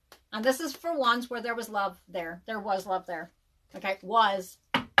 And this is for ones where there was love there. There was love there. Okay, was.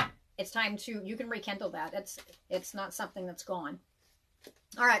 It's time to, you can rekindle that. It's not something that's gone.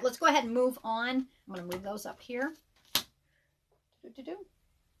 All right, let's go ahead and move on. I'm going to move those up here.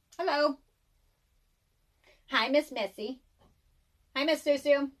 Hello. Hi, Miss Missy. Hi, Miss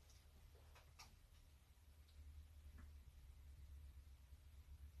Susu.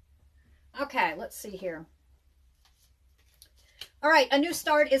 Okay, let's see here. All right, a new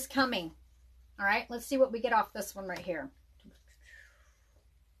start is coming. All right, let's see what we get off this one right here.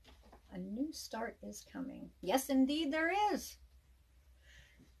 A new start is coming. Yes, indeed there is.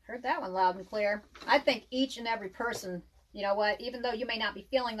 Heard that one loud and clear. I think each and every person, you know what, even though you may not be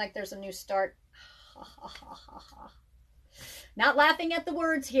feeling like there's a new start, Not laughing at the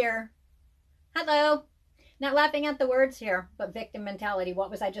words here. Hello. Not laughing at the words here, but victim mentality. What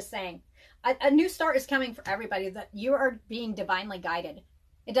was I just saying? A new start is coming for everybody. That you are being divinely guided.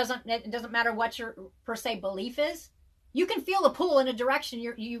 It doesn't matter what your per se belief is. You can feel a pull in a direction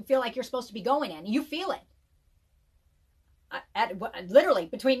you feel like you're supposed to be going in. You feel it. Literally,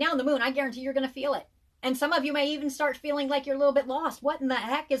 between now and the moon, I guarantee you're going to feel it. And some of you may even start feeling like you're a little bit lost. What in the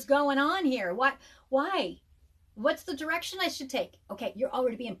heck is going on here? What? Why? What's the direction I should take? Okay, you're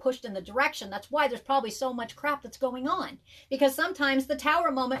already being pushed in the direction. That's why there's probably so much crap that's going on. Because sometimes the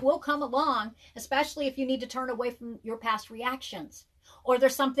tower moment will come along, especially if you need to turn away from your past reactions. Or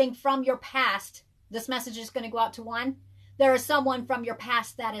there's something from your past. This message is going to go out to one. There is someone from your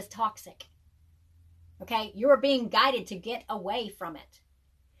past that is toxic. Okay, you're being guided to get away from it.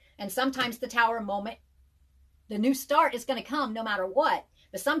 And sometimes the tower moment, the new start is going to come no matter what.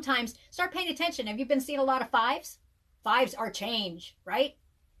 But sometimes start paying attention. Have you been seeing a lot of fives? Fives are change, right?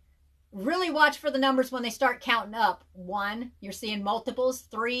 Really watch for the numbers when they start counting up. 1, you're seeing multiples,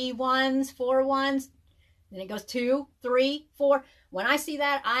 3 ones, 4 ones. Then it goes 2, 3, 4. When I see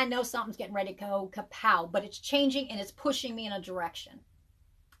that, I know something's getting ready to go kapow. But it's changing and it's pushing me in a direction,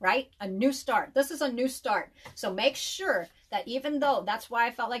 right? A new start. This is a new start. So make sure that even though, that's why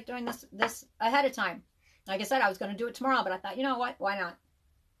I felt like doing this ahead of time. Like I said, I was going to do it tomorrow, but I thought, you know what? Why not?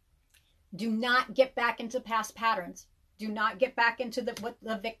 Do not get back into past patterns. Do not get back into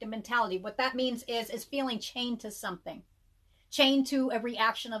the victim mentality. What that means is feeling chained to something. Chained to a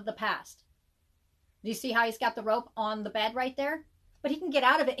reaction of the past. Do you see how he's got the rope on the bed right there? But he can get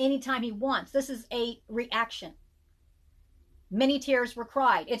out of it anytime he wants. This is a reaction. Many tears were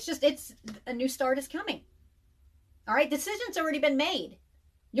cried. It's a new start is coming. All right, decisions already been made.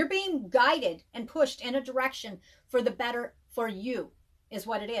 You're being guided and pushed in a direction for the better for you. Is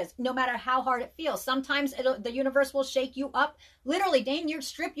what it is, no matter how hard it feels. Sometimes the universe will shake you up, literally, dang, you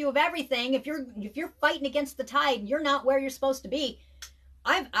strip you of everything. If you're fighting against the tide and you're not where you're supposed to be,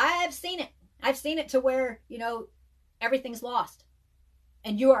 I've seen it. I've seen it to where, you know, everything's lost,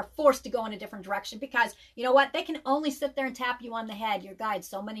 and you are forced to go in a different direction because you know what? They can only sit there and tap you on the head, your guide,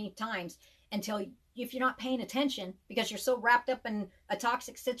 so many times until if you're not paying attention because you're so wrapped up in a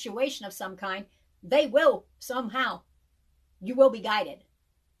toxic situation of some kind, they will somehow. You will be guided.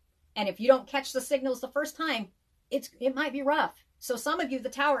 And if you don't catch the signals the first time, it might be rough. So some of you, the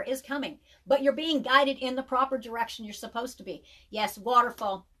tower is coming, but you're being guided in the proper direction you're supposed to be. Yes,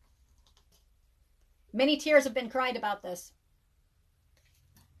 waterfall. Many tears have been cried about this.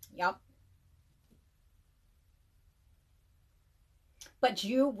 Yep. But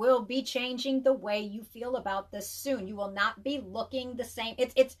you will be changing the way you feel about this soon. You will not be looking the same.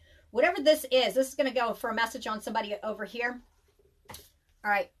 It's whatever this is. This is going to go for a message on somebody over here. All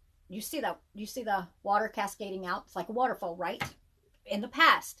right, you see the water cascading out. It's like a waterfall, right? In the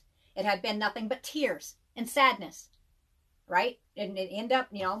past, it had been nothing but tears and sadness, right? And it ended up,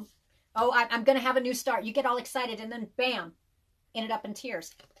 you know, oh, I'm going to have a new start. You get all excited, and then bam, ended up in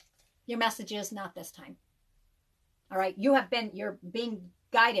tears. Your message is not this time. All right, you're being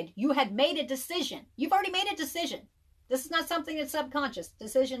guided. You had made a decision. You've already made a decision. This is not something that's subconscious.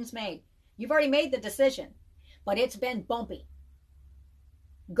 Decisions made. You've already made the decision, but it's been bumpy.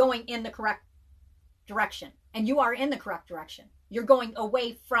 Going in the correct direction. And you are in the correct direction. You're going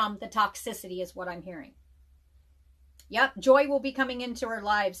away from the toxicity is what I'm hearing. Yep, joy will be coming into our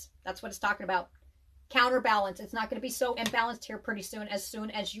lives. That's what it's talking about. Counterbalance. It's not going to be so imbalanced here pretty soon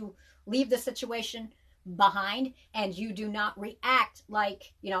as you leave the situation behind and you do not react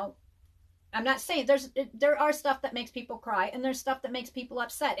like, you know, I'm not saying there are stuff that makes people cry and there's stuff that makes people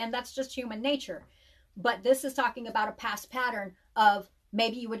upset, and that's just human nature. But this is talking about a past pattern of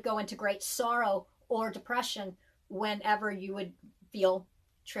maybe you would go into great sorrow or depression whenever you would feel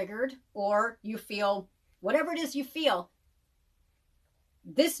triggered or you feel whatever it is you feel.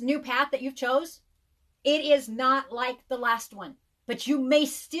 This new path that you've chose, it is not like the last one. But you may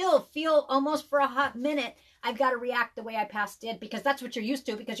still feel almost for a hot minute, I've got to react the way I past did because that's what you're used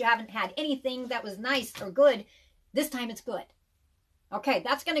to because you haven't had anything that was nice or good. This time it's good. Okay,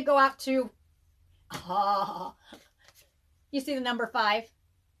 that's going to go out to... You see the number 5?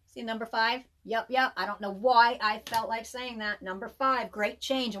 See number 5? Yep. I don't know why I felt like saying that. Number 5, great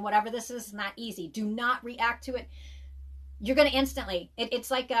change. And whatever this is not easy. Do not react to it. You're going to instantly.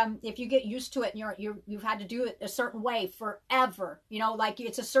 It's like if you get used to it and you've had to do it a certain way forever. You know, like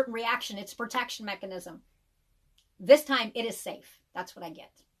it's a certain reaction. It's a protection mechanism. This time it is safe. That's what I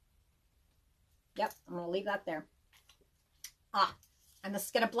get. Yep. I'm going to leave that there. And this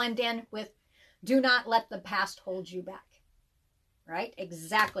is going to blend in with do not let the past hold you back. right?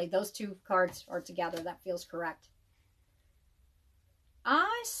 Exactly. Those two cards are together. That feels correct.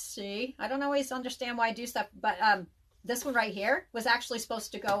 I see. I don't always understand why I do stuff, but this one right here was actually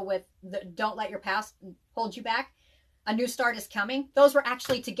supposed to go with the don't let your past hold you back. A new start is coming. Those were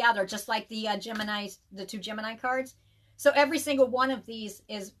actually together, just like the Geminis, the two Gemini cards. So every single one of these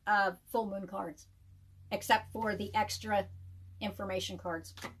is full moon cards, except for the extra information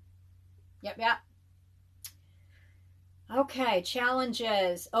cards. Yep, yep. Okay,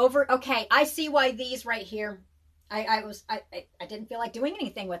 challenges over. Okay, I see why these right here. I didn't feel like doing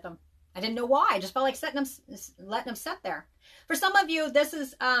anything with them. I didn't know why. I just felt like letting them sit there. For some of you, this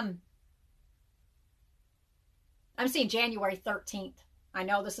is I'm seeing January 13th. I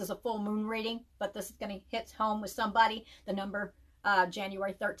know this is a full moon reading, but this is going to hit home with somebody. The number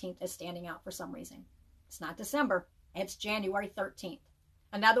January 13th is standing out for some reason. It's not December. It's January 13th.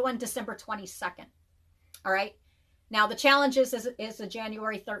 Another one, December 22nd. All right. Now, the challenges is the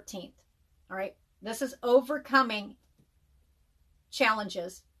January 13th. All right. This is overcoming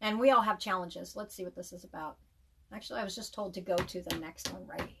challenges. And we all have challenges. Let's see what this is about. Actually, I was just told to go to the next one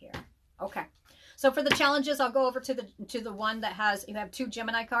right here. Okay. So for the challenges, I'll go over to the one that has, you have two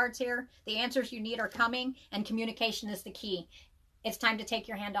Gemini cards here. The answers you need are coming, and communication is the key. It's time to take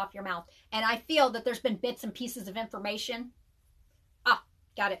your hand off your mouth. And I feel that there's been bits and pieces of information. Ah,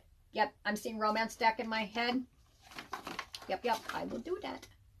 got it. Yep, I'm seeing romance deck in my head. Yep, I will do that.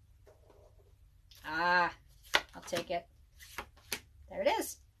 Ah, I'll take it. There it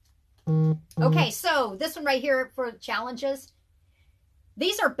is. Okay, so this one right here for challenges.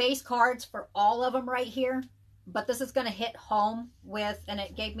 These are base cards for all of them right here, but this is going to hit home with, and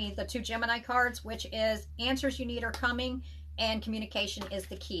it gave me the two Gemini cards, which is answers you need are coming and communication is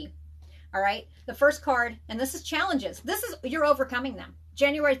the key. All right, the first card, and this is challenges. This is, you're overcoming them.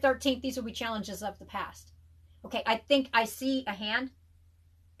 January 13th, these will be challenges of the past. Okay, I think I see a hand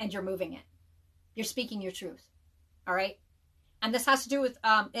and you're moving it. You're speaking your truth. All right, and this has to do with,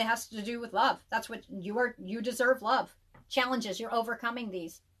 it has to do with love. That's what you deserve love. Challenges, you're overcoming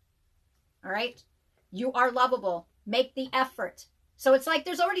these. All right, you are lovable. Make the effort. So it's like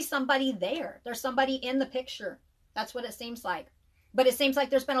there's already somebody there. There's somebody in the picture. That's what it seems like. But it seems like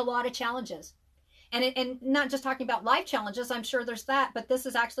there's been a lot of challenges. And not just talking about life challenges, I'm sure there's that, but this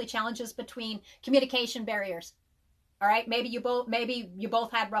is actually challenges between communication barriers. All right, maybe you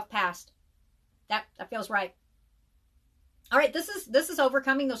both had rough past. That feels right. All right, this is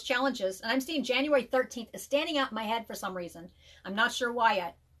overcoming those challenges, and I'm seeing January 13th is standing out in my head for some reason. I'm not sure why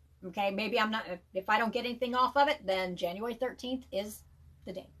yet. Okay, maybe I'm not, if I don't get anything off of it, then January 13th is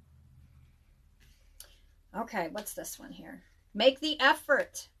the day. Okay, what's this one here? Make the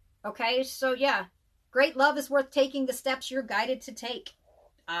effort. Okay, so yeah, great love is worth taking the steps you're guided to take.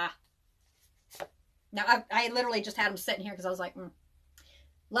 Now I literally just had them sitting here because I was like,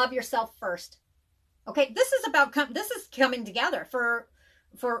 love yourself first. Okay, this is about this is coming together for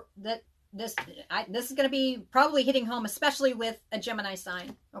this is going to be probably hitting home, especially with a Gemini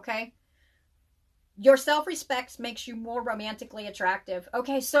sign. Okay, your self-respect makes you more romantically attractive.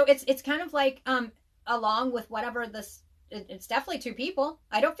 Okay, so it's kind of like along with whatever this. It's definitely two people.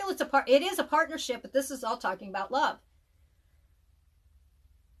 I don't feel it's it is a partnership, but this is all talking about love.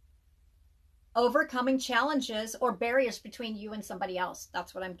 Overcoming challenges or barriers between you and somebody else.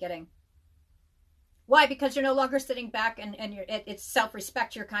 That's what I'm getting. Why? Because you're no longer sitting back and it's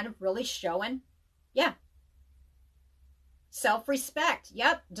self-respect. You're kind of really showing. Yeah. Self-respect.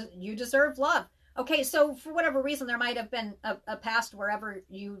 Yep. You deserve love. Okay, so for whatever reason, there might have been a past wherever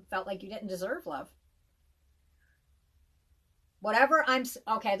you felt like you didn't deserve love. Whatever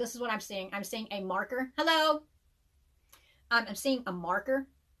okay, this is what I'm seeing. I'm seeing a marker. Hello. I'm seeing a marker,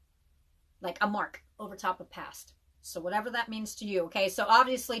 like a mark over top of past. So whatever that means to you. Okay, so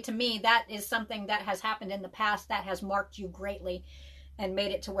obviously to me, that is something that has happened in the past that has marked you greatly and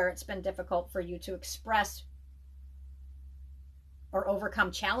made it to where it's been difficult for you to express or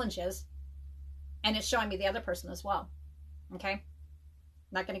overcome challenges. And it's showing me the other person as well. Okay.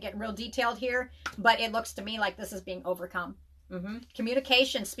 Not going to get real detailed here, but it looks to me like this is being overcome.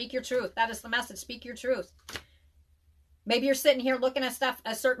 Communication, speak your truth. That is the message. Speak your truth. Maybe you're sitting here looking at stuff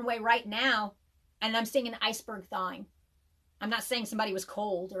a certain way right now, and I'm seeing an iceberg thawing. I'm not saying somebody was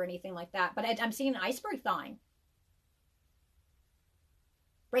cold or anything like that, but I'm seeing an iceberg thawing.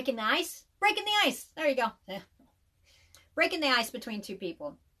 Breaking the ice? Breaking the ice. There you go. Breaking the ice between two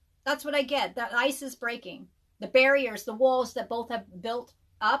people. That's what I get. The ice is breaking. The barriers, the walls that both have built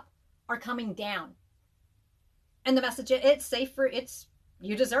up are coming down. And the message, it's safe for,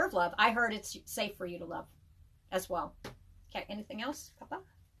 you deserve love. I heard it's safe for you to love as well. Okay, anything else, Papa?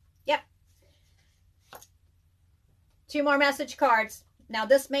 Yep. 2 more message cards. Now,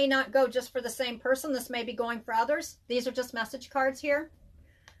 this may not go just for the same person. This may be going for others. These are just message cards here.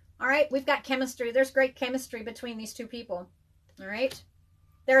 All right, we've got chemistry. There's great chemistry between these 2 people. All right.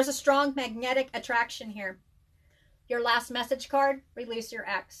 There's a strong magnetic attraction here. Your last message card, release your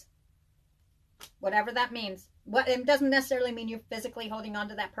ex. Whatever that means. It doesn't necessarily mean you're physically holding on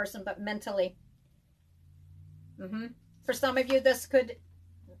to that person, but mentally. For some of you, this could,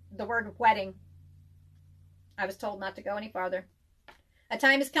 the word wedding. I was told not to go any farther. A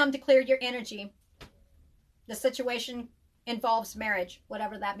time has come to clear your energy. The situation involves marriage,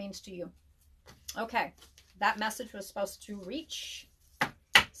 whatever that means to you. Okay, that message was supposed to reach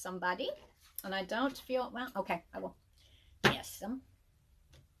somebody, and I don't feel, well, okay, I will. Yes.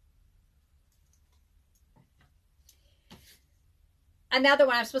 Another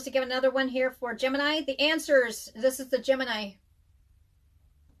one. I'm supposed to give another one here for Gemini. The answers. This is the Gemini.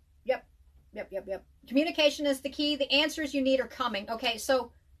 Yep. Communication is the key. The answers you need are coming. Okay,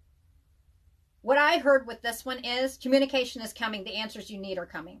 so what I heard with this one is communication is coming. The answers you need are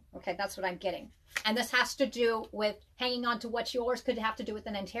coming. Okay, that's what I'm getting. And this has to do with hanging on to what's yours. Could have to do with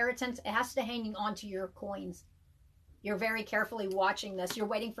an inheritance. It has to hanging on to your coins. You're very carefully watching this. You're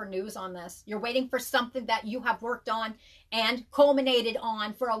waiting for news on this. You're waiting for something that you have worked on and culminated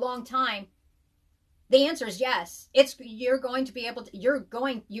on for a long time. The answer is yes. You're going to be able to,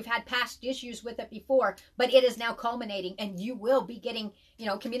 you've had past issues with it before, but it is now culminating, and you will be getting,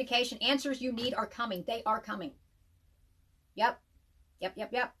 communication. Answers you need are coming. They are coming. Yep.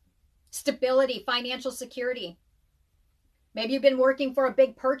 Stability, financial security. Maybe you've been working for a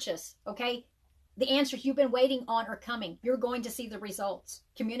big purchase, okay? The answers you've been waiting on are coming. You're going to see the results.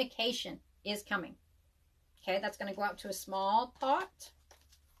 Communication is coming. Okay, that's going to go out to a small pot.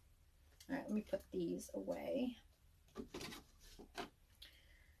 All right, let me put these away. All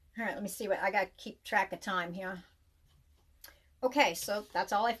right, let me see what I got to keep track of time here. Okay, so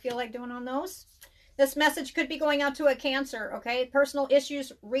that's all I feel like doing on those. This message could be going out to a Cancer, okay? Personal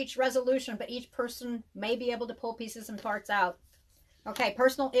issues reach resolution, but each person may be able to pull pieces and parts out. Okay,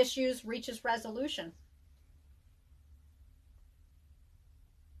 personal issues reaches resolution.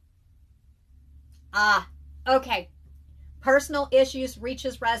 Okay. Personal issues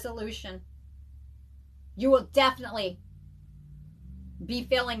reaches resolution. You will definitely be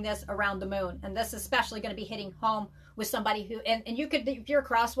feeling this around the moon. And this is especially going to be hitting home with somebody who, and you could, if you're a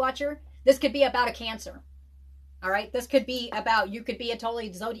cross watcher, this could be about a Cancer. All right. This could be about, you could be a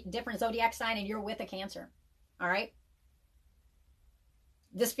totally different zodiac sign and you're with a Cancer. All right.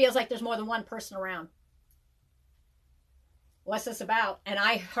 This feels like there's more than one person around. What's this about? And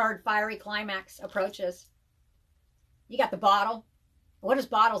I heard fiery climax approaches. You got the bottle. What does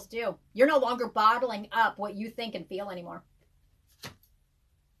bottles do? You're no longer bottling up what you think and feel anymore.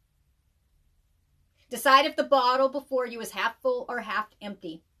 Decide if the bottle before you is half full or half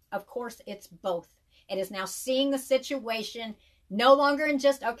empty. Of course, it's both. It is now seeing the situation no longer in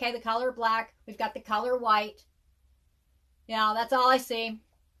just, okay, the color black. We've got the color white. That's all I see.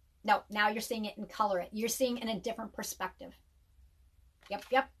 No, now you're seeing it in color. You're seeing it in a different perspective.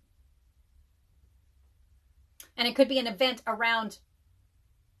 Yep. And it could be an event around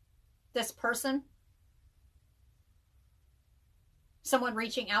this person. Someone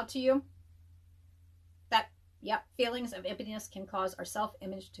reaching out to you. Feelings of emptiness can cause our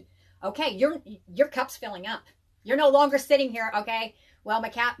self-image to... Okay, your cup's filling up. You're no longer sitting here, okay, well,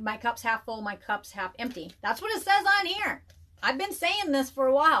 my cup's half full, my cup's half empty. That's what it says on here. I've been saying this for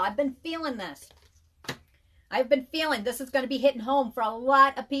a while. I've been feeling this. I've been feeling this is going to be hitting home for a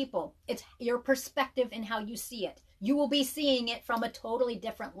lot of people. It's your perspective and how you see it. You will be seeing it from a totally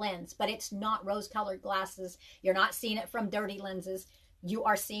different lens, but it's not rose-colored glasses. You're not seeing it from dirty lenses. You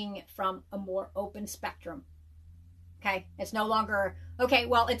are seeing it from a more open spectrum. Okay? It's no longer, okay,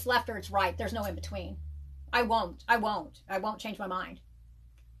 well, it's left or it's right. There's no in between. I won't change my mind.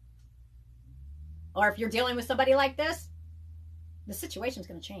 Or if you're dealing with somebody like this, the situation's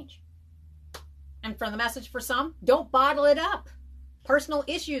going to change. And for the message for some, don't bottle it up. Personal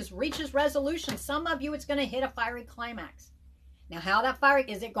issues reaches resolution. Some of you, it's going to hit a fiery climax. Now, how that fiery,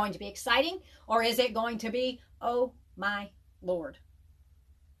 is it going to be exciting? Or is it going to be, oh my Lord,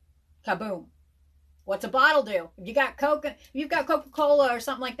 kaboom? What's a bottle do? If you got you've got Coca-Cola or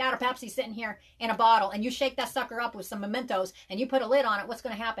something like that, or Pepsi sitting here in a bottle, and you shake that sucker up with some mementos, and you put a lid on it, what's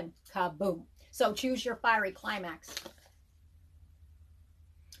going to happen? Kaboom. So choose your fiery climax.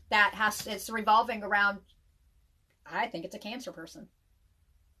 It's revolving around, I think it's a Cancer person.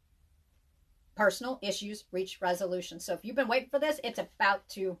 Personal issues reach resolution. So if you've been waiting for this, it's about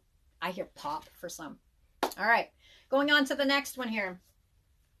to, I hear pop for some. All right, going on to the next one here.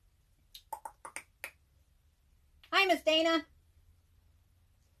 Hi, Miss Dana.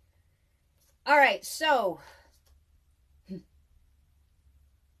 All right, so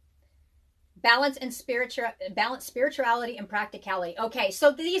balance spirituality and practicality. Okay,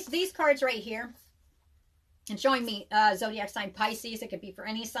 so these cards right here, and showing me zodiac sign Pisces. It could be for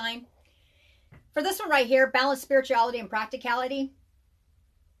any sign. For this one right here, balance spirituality and practicality.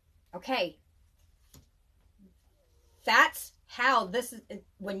 Okay, that's how this is.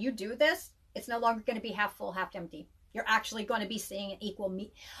 When you do this, it's no longer going to be half full, half empty. You're actually going to be seeing an equal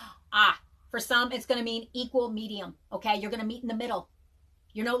for some, it's going to mean equal medium. Okay, you're going to meet in the middle.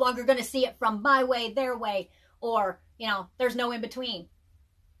 You're no longer going to see it from my way, their way, or, you know, there's no in between.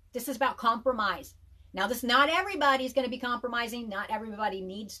 This is about compromise. Now, not everybody's going to be compromising. Not everybody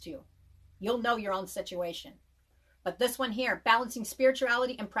needs to. You'll know your own situation. But this one here, balancing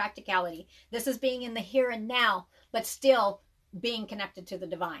spirituality and practicality. This is being in the here and now, but still being connected to the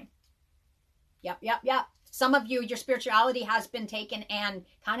divine. Yep. Some of you, your spirituality has been taken and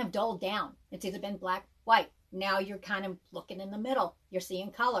kind of dulled down. It's either been black, white. Now you're kind of looking in the middle. You're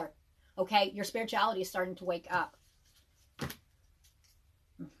seeing color. Okay, your spirituality is starting to wake up.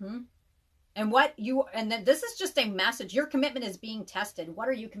 And then this is just a message. Your commitment is being tested. What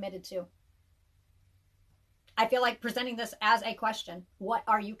are you committed to? I feel like presenting this as a question. What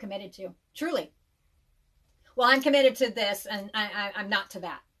are you committed to? Truly. Well, I'm committed to this and I'm not to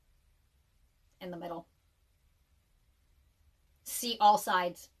that. In the middle. See all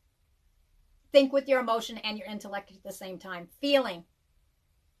sides. Think with your emotion and your intellect at the same time. Feeling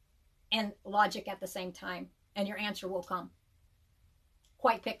and logic at the same time. And your answer will come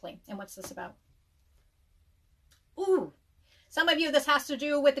quite quickly. And what's this about? Ooh. Some of you, this has to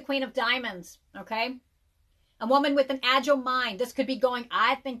do with the Queen of Diamonds. Okay? A woman with an agile mind. This could be going,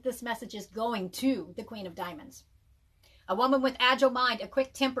 I think this message is going to the Queen of Diamonds. A woman with agile mind, a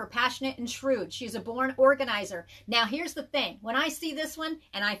quick temper, passionate and shrewd. She's a born organizer. Now, here's the thing. When I see this one,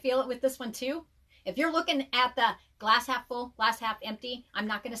 and I feel it with this one too, if you're looking at the glass half full, glass half empty, I'm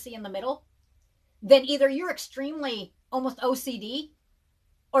not going to see in the middle, then either you're extremely almost OCD,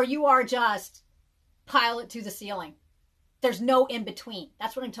 or you are just pile it to the ceiling. There's no in between.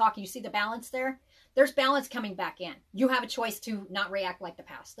 That's what I'm talking. You see the balance there? There's balance coming back in. You have a choice to not react like the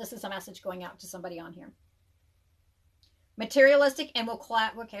past. This is a message going out to somebody on here. Materialistic and will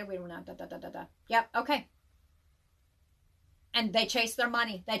clap. Okay, we don't know. Yep, okay. And they chase their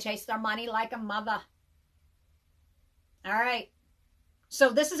money. They chase their money like a mother. All right. So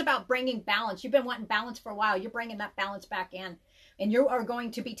this is about bringing balance. You've been wanting balance for a while. You're bringing that balance back in. And you are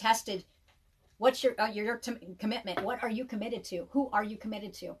going to be tested. What's your commitment? What are you committed to? Who are you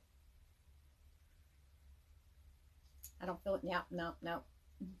committed to? I don't feel it. Yeah, no.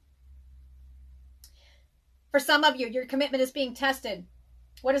 For some of you, your commitment is being tested.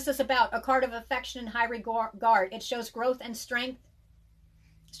 What is this about? A card of affection and high regard. It shows growth and strength.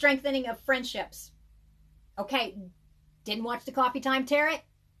 Strengthening of friendships. Okay, didn't watch the Coffee Time Tarot?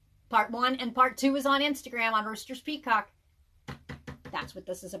 Part 1 and Part 2 is on Instagram on Roosters Peacock. That's what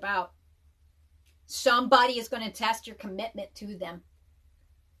this is about. Somebody is going to test your commitment to them.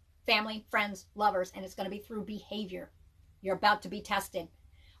 Family, friends, lovers, and it's going to be through behavior. You're about to be tested.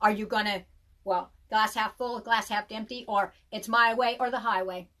 Are you going to, well, glass half full, glass half empty, or it's my way or the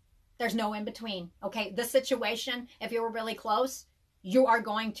highway? There's no in between. Okay, this situation, if you were really close, you are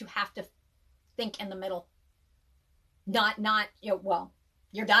going to have to think in the middle. Well,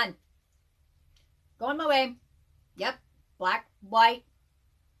 you're done. Going my way. Yep, black, white,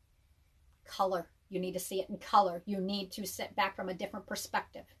 color. You need to see it in color. You need to sit back from a different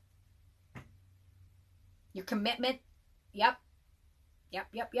perspective. Your commitment, yep.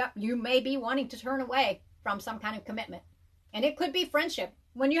 You may be wanting to turn away from some kind of commitment. And it could be friendship.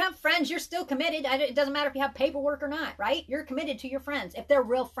 When you have friends, you're still committed. It doesn't matter if you have paperwork or not, right? You're committed to your friends, if they're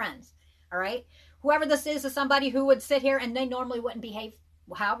real friends, all right? Whoever this is somebody who would sit here and they normally wouldn't behave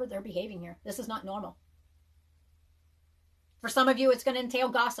however they're behaving here. This is not normal. For some of you, it's going to entail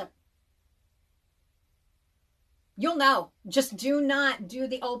gossip. You'll know. Just do not do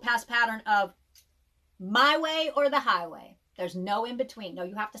the old past pattern of my way or the highway. There's no in between. No,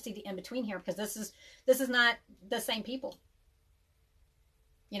 you have to see the in between here, because this is not the same people.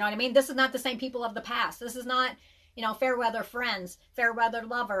 You know what I mean? This is not the same people of the past. This is not, fair weather friends, fair weather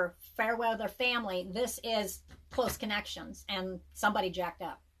lover, fair weather family. This is close connections, and somebody jacked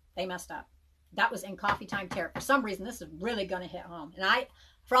up. They messed up. That was in Coffee Time Tarot. For some reason, this is really going to hit home. And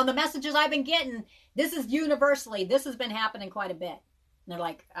from the messages I've been getting, this is universally, this has been happening quite a bit. And they're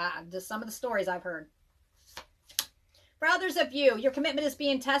like, just some of the stories I've heard. For others of you, your commitment is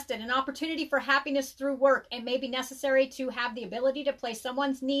being tested. An opportunity for happiness through work. It may be necessary to have the ability to place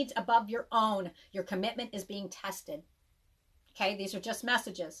someone's needs above your own. Your commitment is being tested. Okay, these are just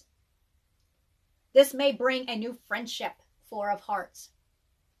messages. This may bring a new friendship, Four of Hearts.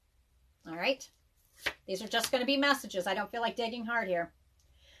 All right. These are just going to be messages. I don't feel like digging hard here.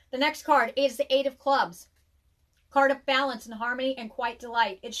 The next card is the Eight of Clubs. Card of balance and harmony and quiet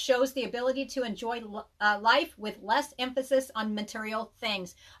delight. It shows the ability to enjoy life with less emphasis on material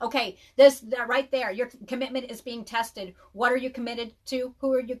things. Okay, this right there, your commitment is being tested. What are you committed to?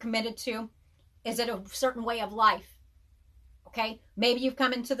 Who are you committed to? Is it a certain way of life? Okay, maybe you've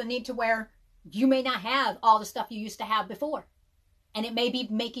come into the need to where you may not have all the stuff you used to have before. And it may be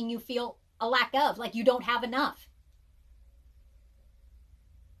making you feel a lack of, like you don't have enough.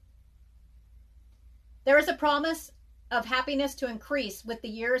 There is a promise of happiness to increase with the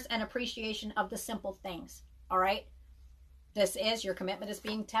years and appreciation of the simple things. All right? This is, your commitment is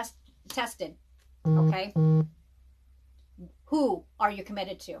being tested. Okay? Who are you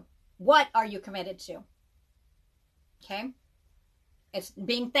committed to? What are you committed to? Okay? It's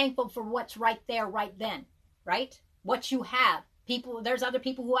being thankful for what's right there, right then. Right? What you have. People, there's other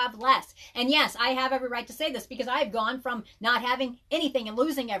people who have less. And yes, I have every right to say this because I've gone from not having anything and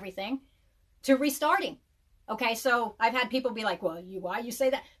losing everything to restarting. Okay, so I've had people be like, well, why you say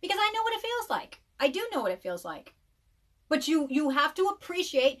that? Because I know what it feels like. I do know what it feels like. But you have to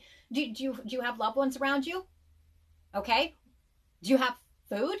appreciate, do you have loved ones around you? Okay. Do you have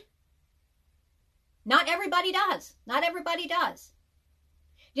food? Not everybody does. Not everybody does.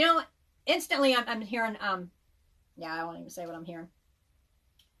 You know, instantly I'm hearing, yeah, I won't even say what I'm hearing.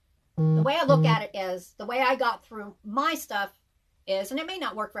 The way I look at it is, the way I got through my stuff is, and it may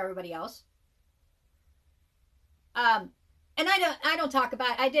not work for everybody else, and I don't talk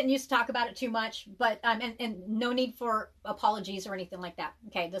about, I didn't used to talk about it too much, but, and no need for apologies or anything like that.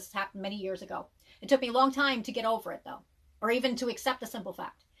 Okay. This happened many years ago. It took me a long time to get over it though, or even to accept the simple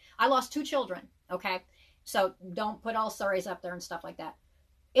fact. I lost 2 children. Okay. So don't put all sorries up there and stuff like that.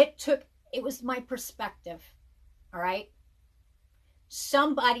 It was my perspective. All right.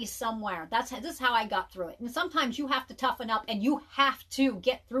 Somebody somewhere. This is how I got through it. And sometimes you have to toughen up and you have to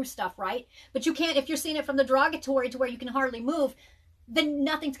get through stuff, right? But you can't, if you're seeing it from the derogatory to where you can hardly move, then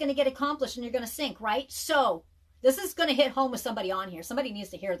nothing's going to get accomplished and you're going to sink, right? So this is going to hit home with somebody on here. Somebody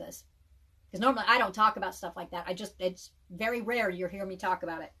needs to hear this. Because normally I don't talk about stuff like that. It's very rare you hear me talk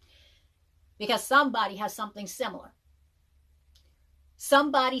about it. Because somebody has something similar.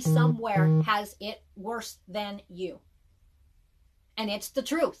 Somebody somewhere has it worse than you. And it's the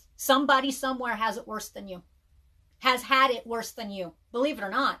truth. Somebody somewhere has it worse than you. Has had it worse than you. Believe it or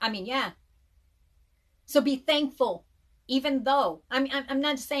not. I mean, yeah. So be thankful. Even though, I'm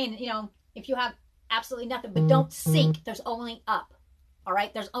not saying, you know, if you have absolutely nothing, but don't sink. There's only up. All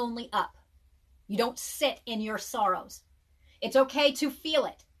right? There's only up. You don't sit in your sorrows. It's okay to feel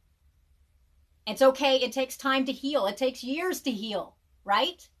it. It's okay. It takes time to heal. It takes years to heal.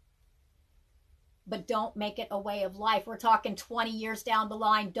 Right? But don't make it a way of life. We're talking 20 years down the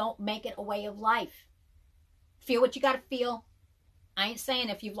line. Don't make it a way of life. Feel what you got to feel. I ain't saying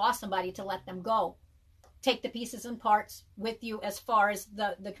if you've lost somebody to let them go. Take the pieces and parts with you as far as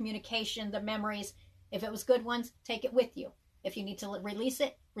the communication, the memories. If it was good ones, take it with you. If you need to release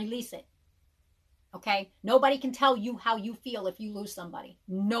it, release it. Okay? Nobody can tell you how you feel if you lose somebody.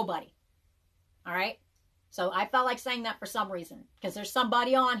 Nobody. All right? So I felt like saying that for some reason, because there's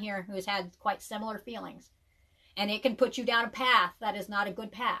somebody on here who's had quite similar feelings. And it can put you down a path that is not a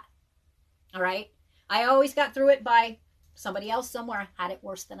good path. All right? I always got through it by somebody else somewhere had it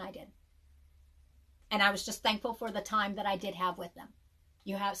worse than I did. And I was just thankful for the time that I did have with them.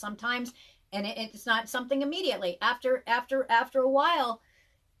 You have sometimes, and it's not something immediately. After a while,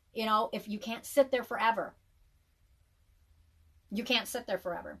 you know, if you can't sit there forever. You can't sit there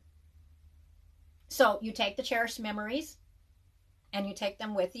forever. So you take the cherished memories and you take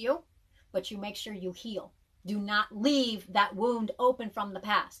them with you, but you make sure you heal. Do not leave that wound open from the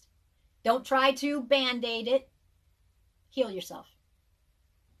past. Don't try to band-aid it. Heal yourself.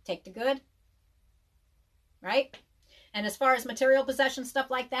 Take the good. Right? And as far as material possession, stuff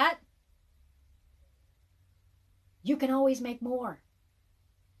like that, you can always make more.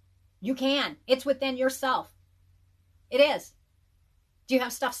 You can. It's within yourself. It is. Do you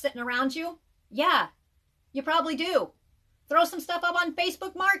have stuff sitting around you? Yeah, you probably do. Throw some stuff up on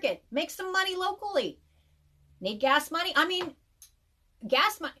Facebook Market. Make some money locally. Need gas money? I mean,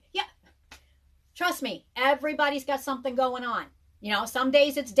 gas money. Yeah. Trust me, everybody's got something going on. You know, some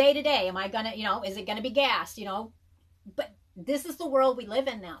days it's day to day. Am I going to, you know, is it going to be gas, you know? But this is the world we live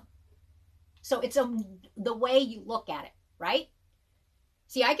in now. So it's the way you look at it, right?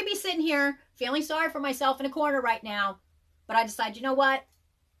 See, I could be sitting here feeling sorry for myself in a corner right now, but I decide, you know what?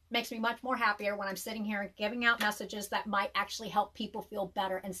 Makes me much more happier when I'm sitting here and giving out messages that might actually help people feel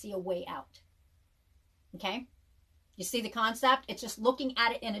better and see a way out. Okay? You see the concept? It's just looking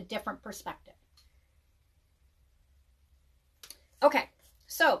at it in a different perspective. Okay,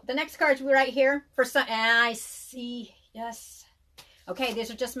 so the next card's right here for some. I see, yes. Okay, these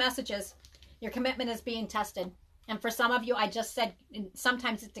are just messages. Your commitment is being tested. And for some of you, I just said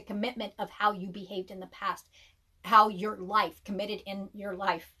sometimes it's a commitment of how you behaved in the past, how your life, committed in your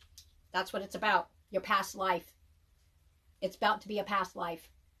life. That's what it's about, your past life. It's about to be a past life.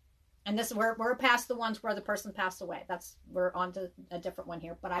 And this, we're past the ones where the person passed away. We're on to a different one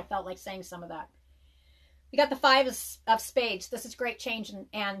here, but I felt like saying some of that. We got the 5 of spades. This is great change,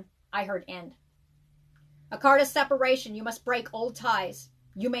 and I heard end. A card of separation. You must break old ties.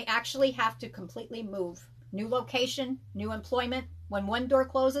 You may actually have to completely move. New location, new employment. When one door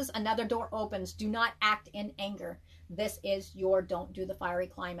closes, another door opens. Do not act in anger. This is your don't do the fiery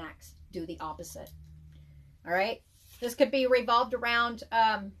climax. Do the opposite. All right? This could be revolved around,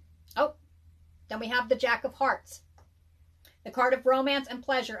 then we have the Jack of Hearts. The card of romance and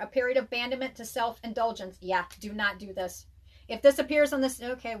pleasure, a period of abandonment to self-indulgence. Yeah, do not do this. If this appears on this,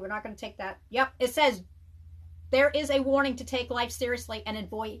 okay, we're not going to take that. Yep, it says there is a warning to take life seriously and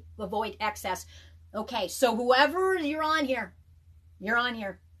avoid excess. Okay, so whoever you're on here.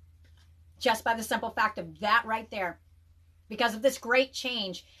 Just by the simple fact of that right there. Because of this great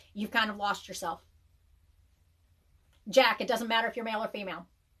change, you've kind of lost yourself. Jack, it doesn't matter if you're male or female.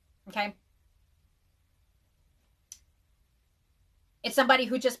 Okay? It's somebody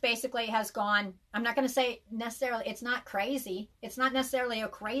who just basically has gone, I'm not going to say necessarily, it's not crazy. It's not necessarily a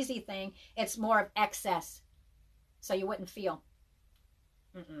crazy thing. It's more of excess. So you wouldn't feel.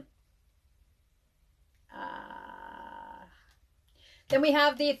 Then we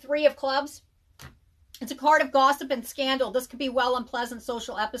have the 3 of clubs. It's a card of gossip and scandal. This could be well unpleasant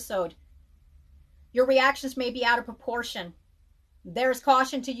social episode. Your reactions may be out of proportion. There's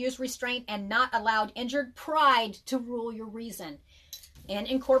caution to use restraint and not allowed injured pride to rule your reason. And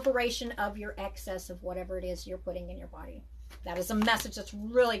incorporation of your excess of whatever it is you're putting in your body. That is a message that's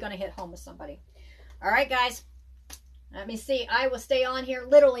really going to hit home with somebody. All right, guys. Let me see. I will stay on here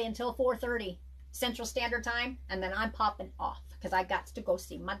literally until 4:30 Central Standard Time. And then I'm popping off because I got to go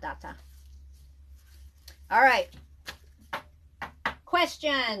see my data. All right.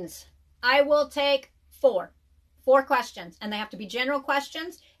 Questions. I will take 4 questions. And they have to be general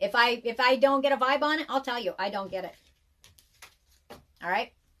questions. If I don't get a vibe on it, I'll tell you. I don't get it. All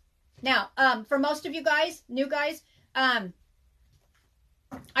right. Now, for most of you guys, new guys, I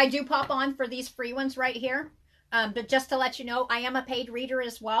do pop on for these free ones right here. But just to let you know, I am a paid reader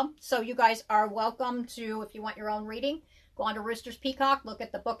as well. So you guys are welcome to, if you want your own reading, go on to Roosters Peacock, look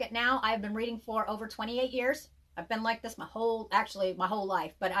at the Book It Now. I've been reading for over 28 years. I've been like this my whole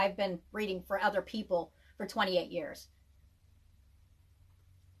life, but I've been reading for other people for 28 years.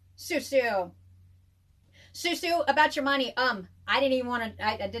 Susu, about your money. I didn't even want to,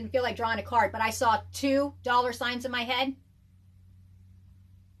 I didn't feel like drawing a card, but I saw $2 signs in my head.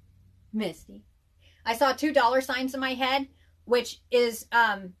 Misty. I saw $2 signs in my head, which is,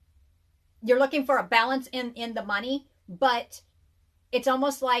 you're looking for a balance in the money, but it's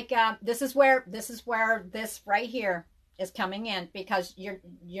almost like, this is where this right here is coming in, because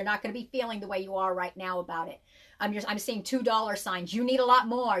you're not going to be feeling the way you are right now about it. I'm seeing $2 signs. You need a lot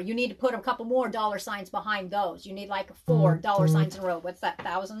more. You need to put a couple more dollar signs behind those. You need like $4 signs in a row. What's that?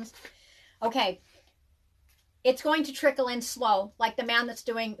 Thousands? Okay. It's going to trickle in slow, like the man that's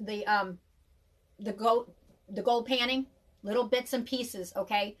doing the gold panning, little bits and pieces.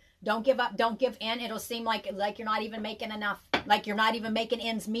 Okay. Don't give up. Don't give in. It'll seem like you're not even making enough. Like you're not even making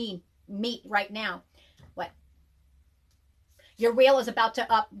ends meet right now. What? Your wheel is about to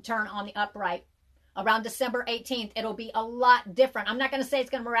turn on the upright. Around December 18th, it'll be a lot different. I'm not going to say it's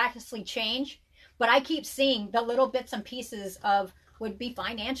going to miraculously change, but I keep seeing the little bits and pieces of would be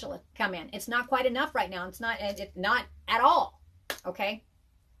financial come in. It's not quite enough right now. It's not at all. Okay.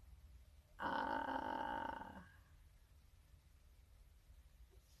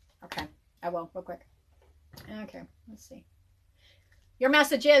 Okay. I will real quick. Okay. Let's see. Your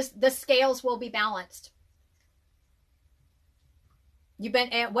message is the scales will be balanced. You've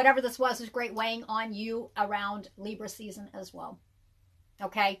been, whatever this was great weighing on you around Libra season as well.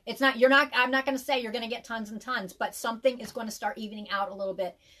 Okay. I'm not going to say you're going to get tons and tons, but something is going to start evening out a little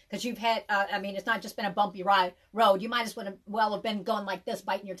bit, because you've had, it's not just been a bumpy road. You might as well have been going like this,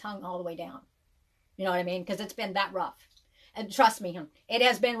 biting your tongue all the way down. You know what I mean? Because it's been that rough. And trust me, it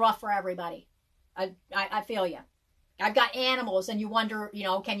has been rough for everybody. I feel you. I've got animals, and you wonder, you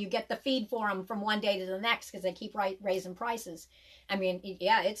know, can you get the feed for them from one day to the next because they keep raising prices. I mean,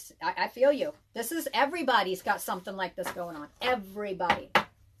 yeah, I feel you. This is, everybody's got something like this going on. Everybody.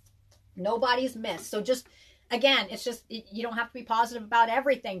 Nobody's missed. So just, again, it's just, you don't have to be positive about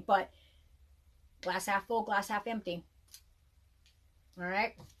everything, but glass half full, glass half empty. All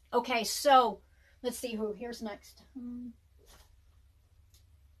right. Okay, so let's see here's next.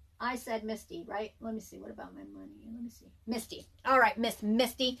 I said Misty, right? Let me see. What about my money? Let me see. Misty. All right, Miss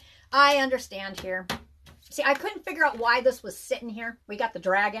Misty. I understand here. See, I couldn't figure out why this was sitting here. We got the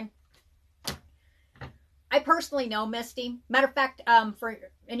dragon. I personally know Misty. Matter of fact, for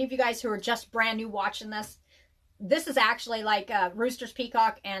any of you guys who are just brand new watching this, this is actually like Roosters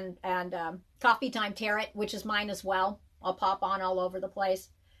Peacock and Coffee Time Tarot, which is mine as well. I'll pop on all over the place.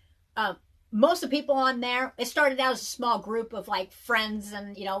 Most of the people on there, it started out as a small group of like friends,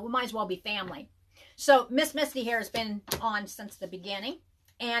 and you know, we might as well be family. So Miss Misty here has been on since the beginning,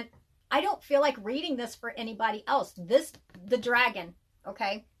 and I don't feel like reading this for anybody else. The dragon,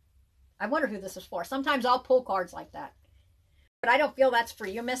 okay? I wonder who this is for. Sometimes I'll pull cards like that, but I don't feel that's for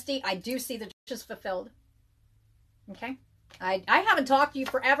you, Misty. I do see the wishes fulfilled. Okay? I haven't talked to you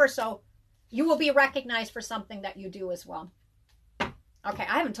forever, so you will be recognized for something that you do as well. Okay,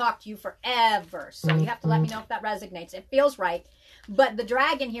 I haven't talked to you forever, so you have to let me know if that resonates. It feels right. But the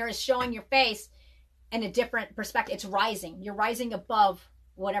dragon here is showing your face in a different perspective. It's rising. You're rising above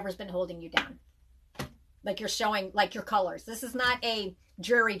whatever's been holding you down. Like you're showing, like your colors. This is not a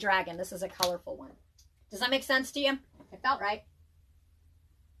dreary dragon. This is a colorful one. Does that make sense to you? It felt right.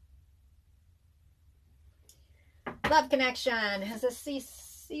 Love connection. Is this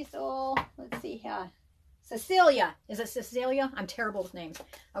Cecil? Let's see here. Cecilia. Is it Cecilia? I'm terrible with names.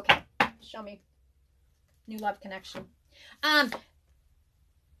 Okay. Show me. New love connection.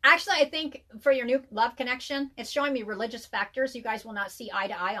 Actually, I think for your new love connection, it's showing me religious factors. You guys will not see eye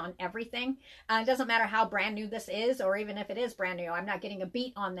to eye on everything. It doesn't matter how brand new this is, or even if it is brand new. I'm not getting a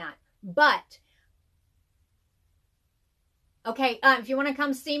beat on that. But, okay, if you want to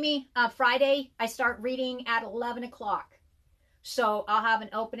come see me Friday, I start reading at 11 o'clock. So I'll have an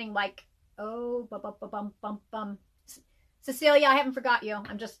opening like, oh, bum. Cecilia, I haven't forgot you.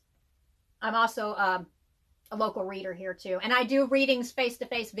 I'm also a local reader here too. And I do readings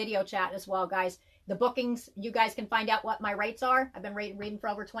face-to-face video chat as well, guys. The bookings, you guys can find out what my rates are. I've been reading for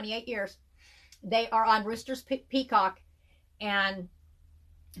over 28 years. They are on Roosters Peacock. And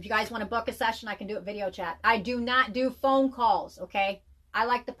if you guys want to book a session, I can do it video chat. I do not do phone calls, okay? I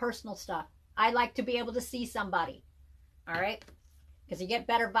like the personal stuff. I like to be able to see somebody, all right? Because you get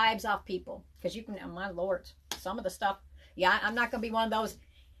better vibes off people. Because you can, oh my Lord, some of the stuff, yeah, I'm not going to be one of those,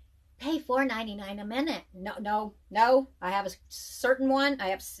 pay $4.99 a minute. No. I have a certain one.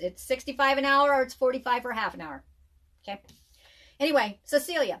 It's $65 an hour, or it's $45 for half an hour. Okay. Anyway,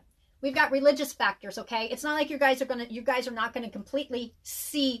 Cecilia, we've got religious factors. Okay, it's not like you guys are not gonna completely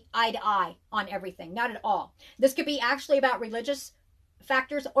see eye to eye on everything. Not at all. This could be actually about religious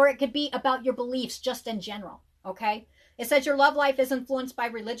factors, or it could be about your beliefs just in general. Okay. It says your love life is influenced by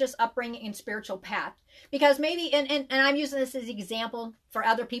religious upbringing and spiritual path. Because maybe, and I'm using this as an example for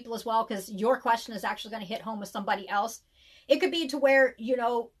other people as well, because your question is actually going to hit home with somebody else. It could be to where, you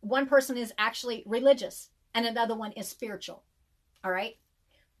know, one person is actually religious and another one is spiritual. All right?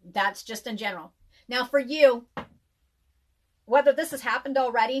 That's just in general. Now for you, whether this has happened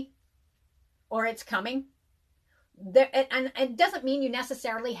already or it's coming, and it doesn't mean you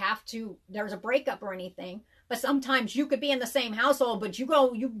necessarily have to, there's a breakup or anything. But sometimes you could be in the same household, but you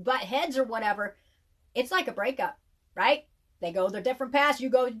butt heads or whatever. It's like a breakup, right? They go their different paths, you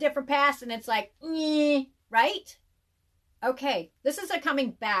go different paths, and it's like, right? Okay, this is a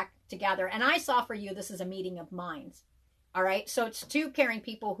coming back together. And I saw for you, this is a meeting of minds. All right, so it's two caring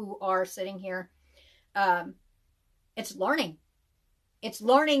people who are sitting here. It's learning. It's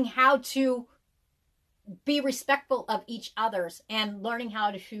learning how to be respectful of each other's and learning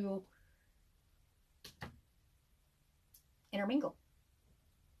how to intermingle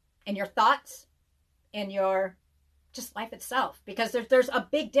in your thoughts, in your just life itself, because there's a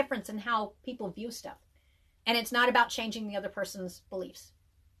big difference in how people view stuff, and it's not about changing the other person's beliefs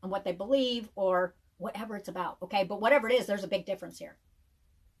and what they believe or whatever it's about. Okay, but whatever it is, there's a big difference here.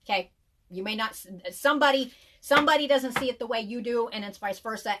 Okay, you may not, somebody doesn't see it the way you do, and it's vice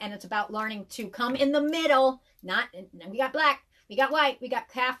versa, and it's about learning to come in the middle. Not, we got black, we got white, we got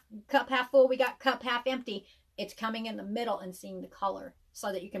cup half full, we got cup half empty. It's coming in the middle and seeing the color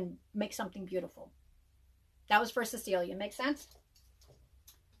so that you can make something beautiful. That was for Cecilia. Make sense?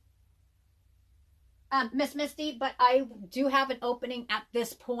 Miss Misty, but I do have an opening at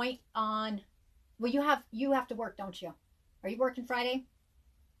this point on Well, you have to work, don't you? Are you working Friday?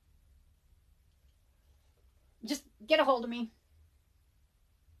 Just get a hold of me.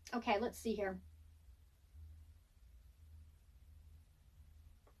 Okay, let's see here.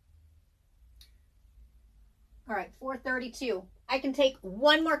 All right, 4:32. I can take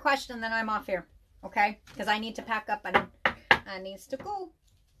one more question, then I'm off here. Okay? Because I need to pack up and I needs to go.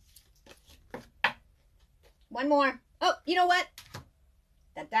 One more. Oh, you know what?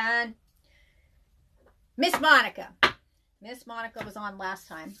 Dun-dun. Miss Monica. Miss Monica was on last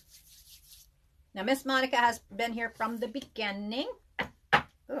time. Now, Miss Monica has been here from the beginning.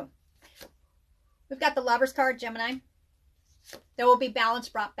 Ooh. We've got the Lover's card, Gemini. There will be balance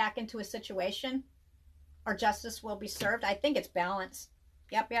brought back into a situation, or justice will be served. I think it's balance.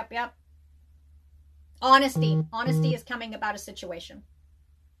 Yep. Honesty. Honesty is coming about a situation.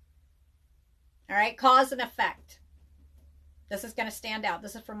 All right, cause and effect. This is going to stand out.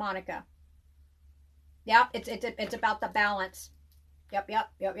 This is for Monica. Yep, it's about the balance.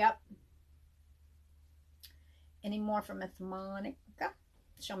 Yep. Any more from Miss Monica?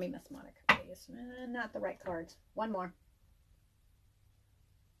 Show me Miss Monica, please. Not the right cards. One more.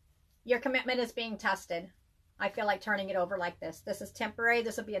 Your commitment is being tested. I feel like turning it over like this. This is temporary.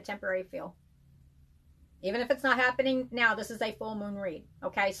 This will be a temporary feel. Even if it's not happening now, this is a full moon read.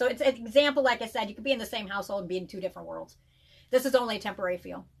 Okay, so it's an example, like I said, you could be in the same household and be in two different worlds. This is only a temporary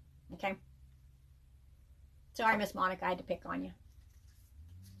feel. Okay. Sorry, Miss Monica, I had to pick on you.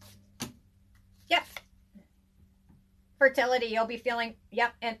 Yep. Fertility, you'll be feeling,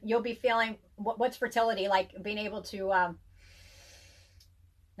 yep, and you'll be feeling, what's fertility? Like being able to,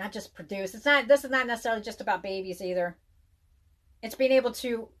 not just produce. This is not necessarily just about babies either. It's being able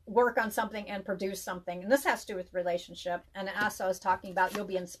to work on something and produce something. And this has to do with relationship. And as I was talking about, you'll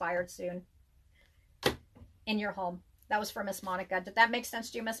be inspired soon in your home. That was for Miss Monica. Did that make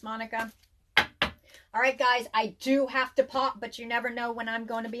sense to you, Miss Monica? All right, guys, I do have to pop, but you never know when I'm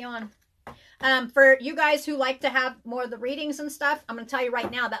going to be on. For you guys who like to have more of the readings and stuff, I'm going to tell you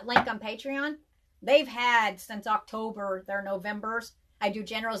right now, that link on Patreon, they've had since October their Novembers. I do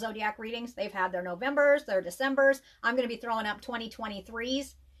general zodiac readings. They've had their Novembers, their Decembers. I'm going to be throwing up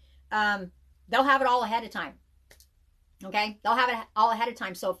 2023s. They'll have it all ahead of time. Okay? They'll have it all ahead of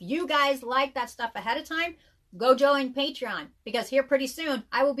time. So if you guys like that stuff ahead of time, go join Patreon. Because here pretty soon,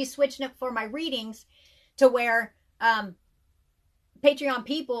 I will be switching it for my readings to where Patreon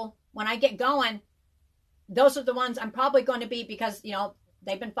people, when I get going, those are the ones I'm probably going to be, because, you know,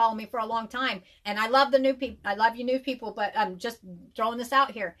 they've been following me for a long time. And I love the new people. I love you new people, but I'm just throwing this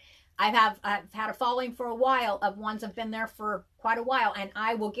out here. I've had a following for a while of ones that have been there for quite a while, and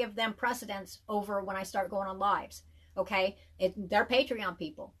I will give them precedence over when I start going on lives. Okay? They're Patreon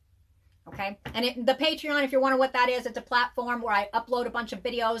people. Okay? And the Patreon, if you're wondering what that is, it's a platform where I upload a bunch of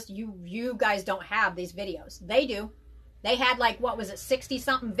videos. You guys don't have these videos. They do. They had like, what was it,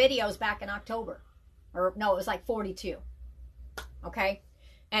 60-something videos back in October. Or no, it was like 42. Okay?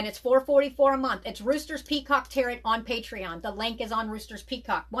 And it's $4.44 a month. It's Roosters Peacock Tarot on Patreon. The link is on Roosters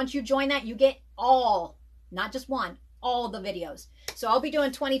Peacock. Once you join that, you get all, not just one, all the videos. So I'll be doing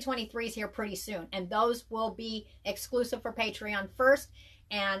 2023s here pretty soon. And those will be exclusive for Patreon first.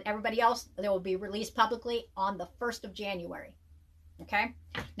 And everybody else, they will be released publicly on the 1st of January. Okay?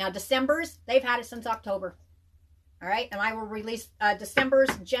 Now, December's, they've had it since October. All right? And I will release December's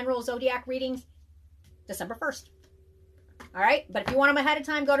general zodiac readings December 1st. All right, but if you want them ahead of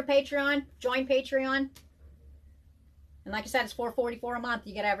time, go to Patreon, join Patreon. And like I said, it's $4.44 a month.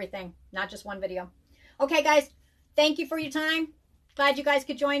 You get everything, not just one video. Okay, guys, thank you for your time. Glad you guys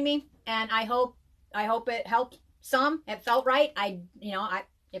could join me, and I hope it helped some. It felt right.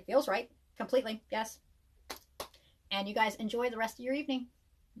 It feels right completely. Yes. And you guys enjoy the rest of your evening.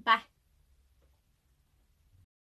 Bye.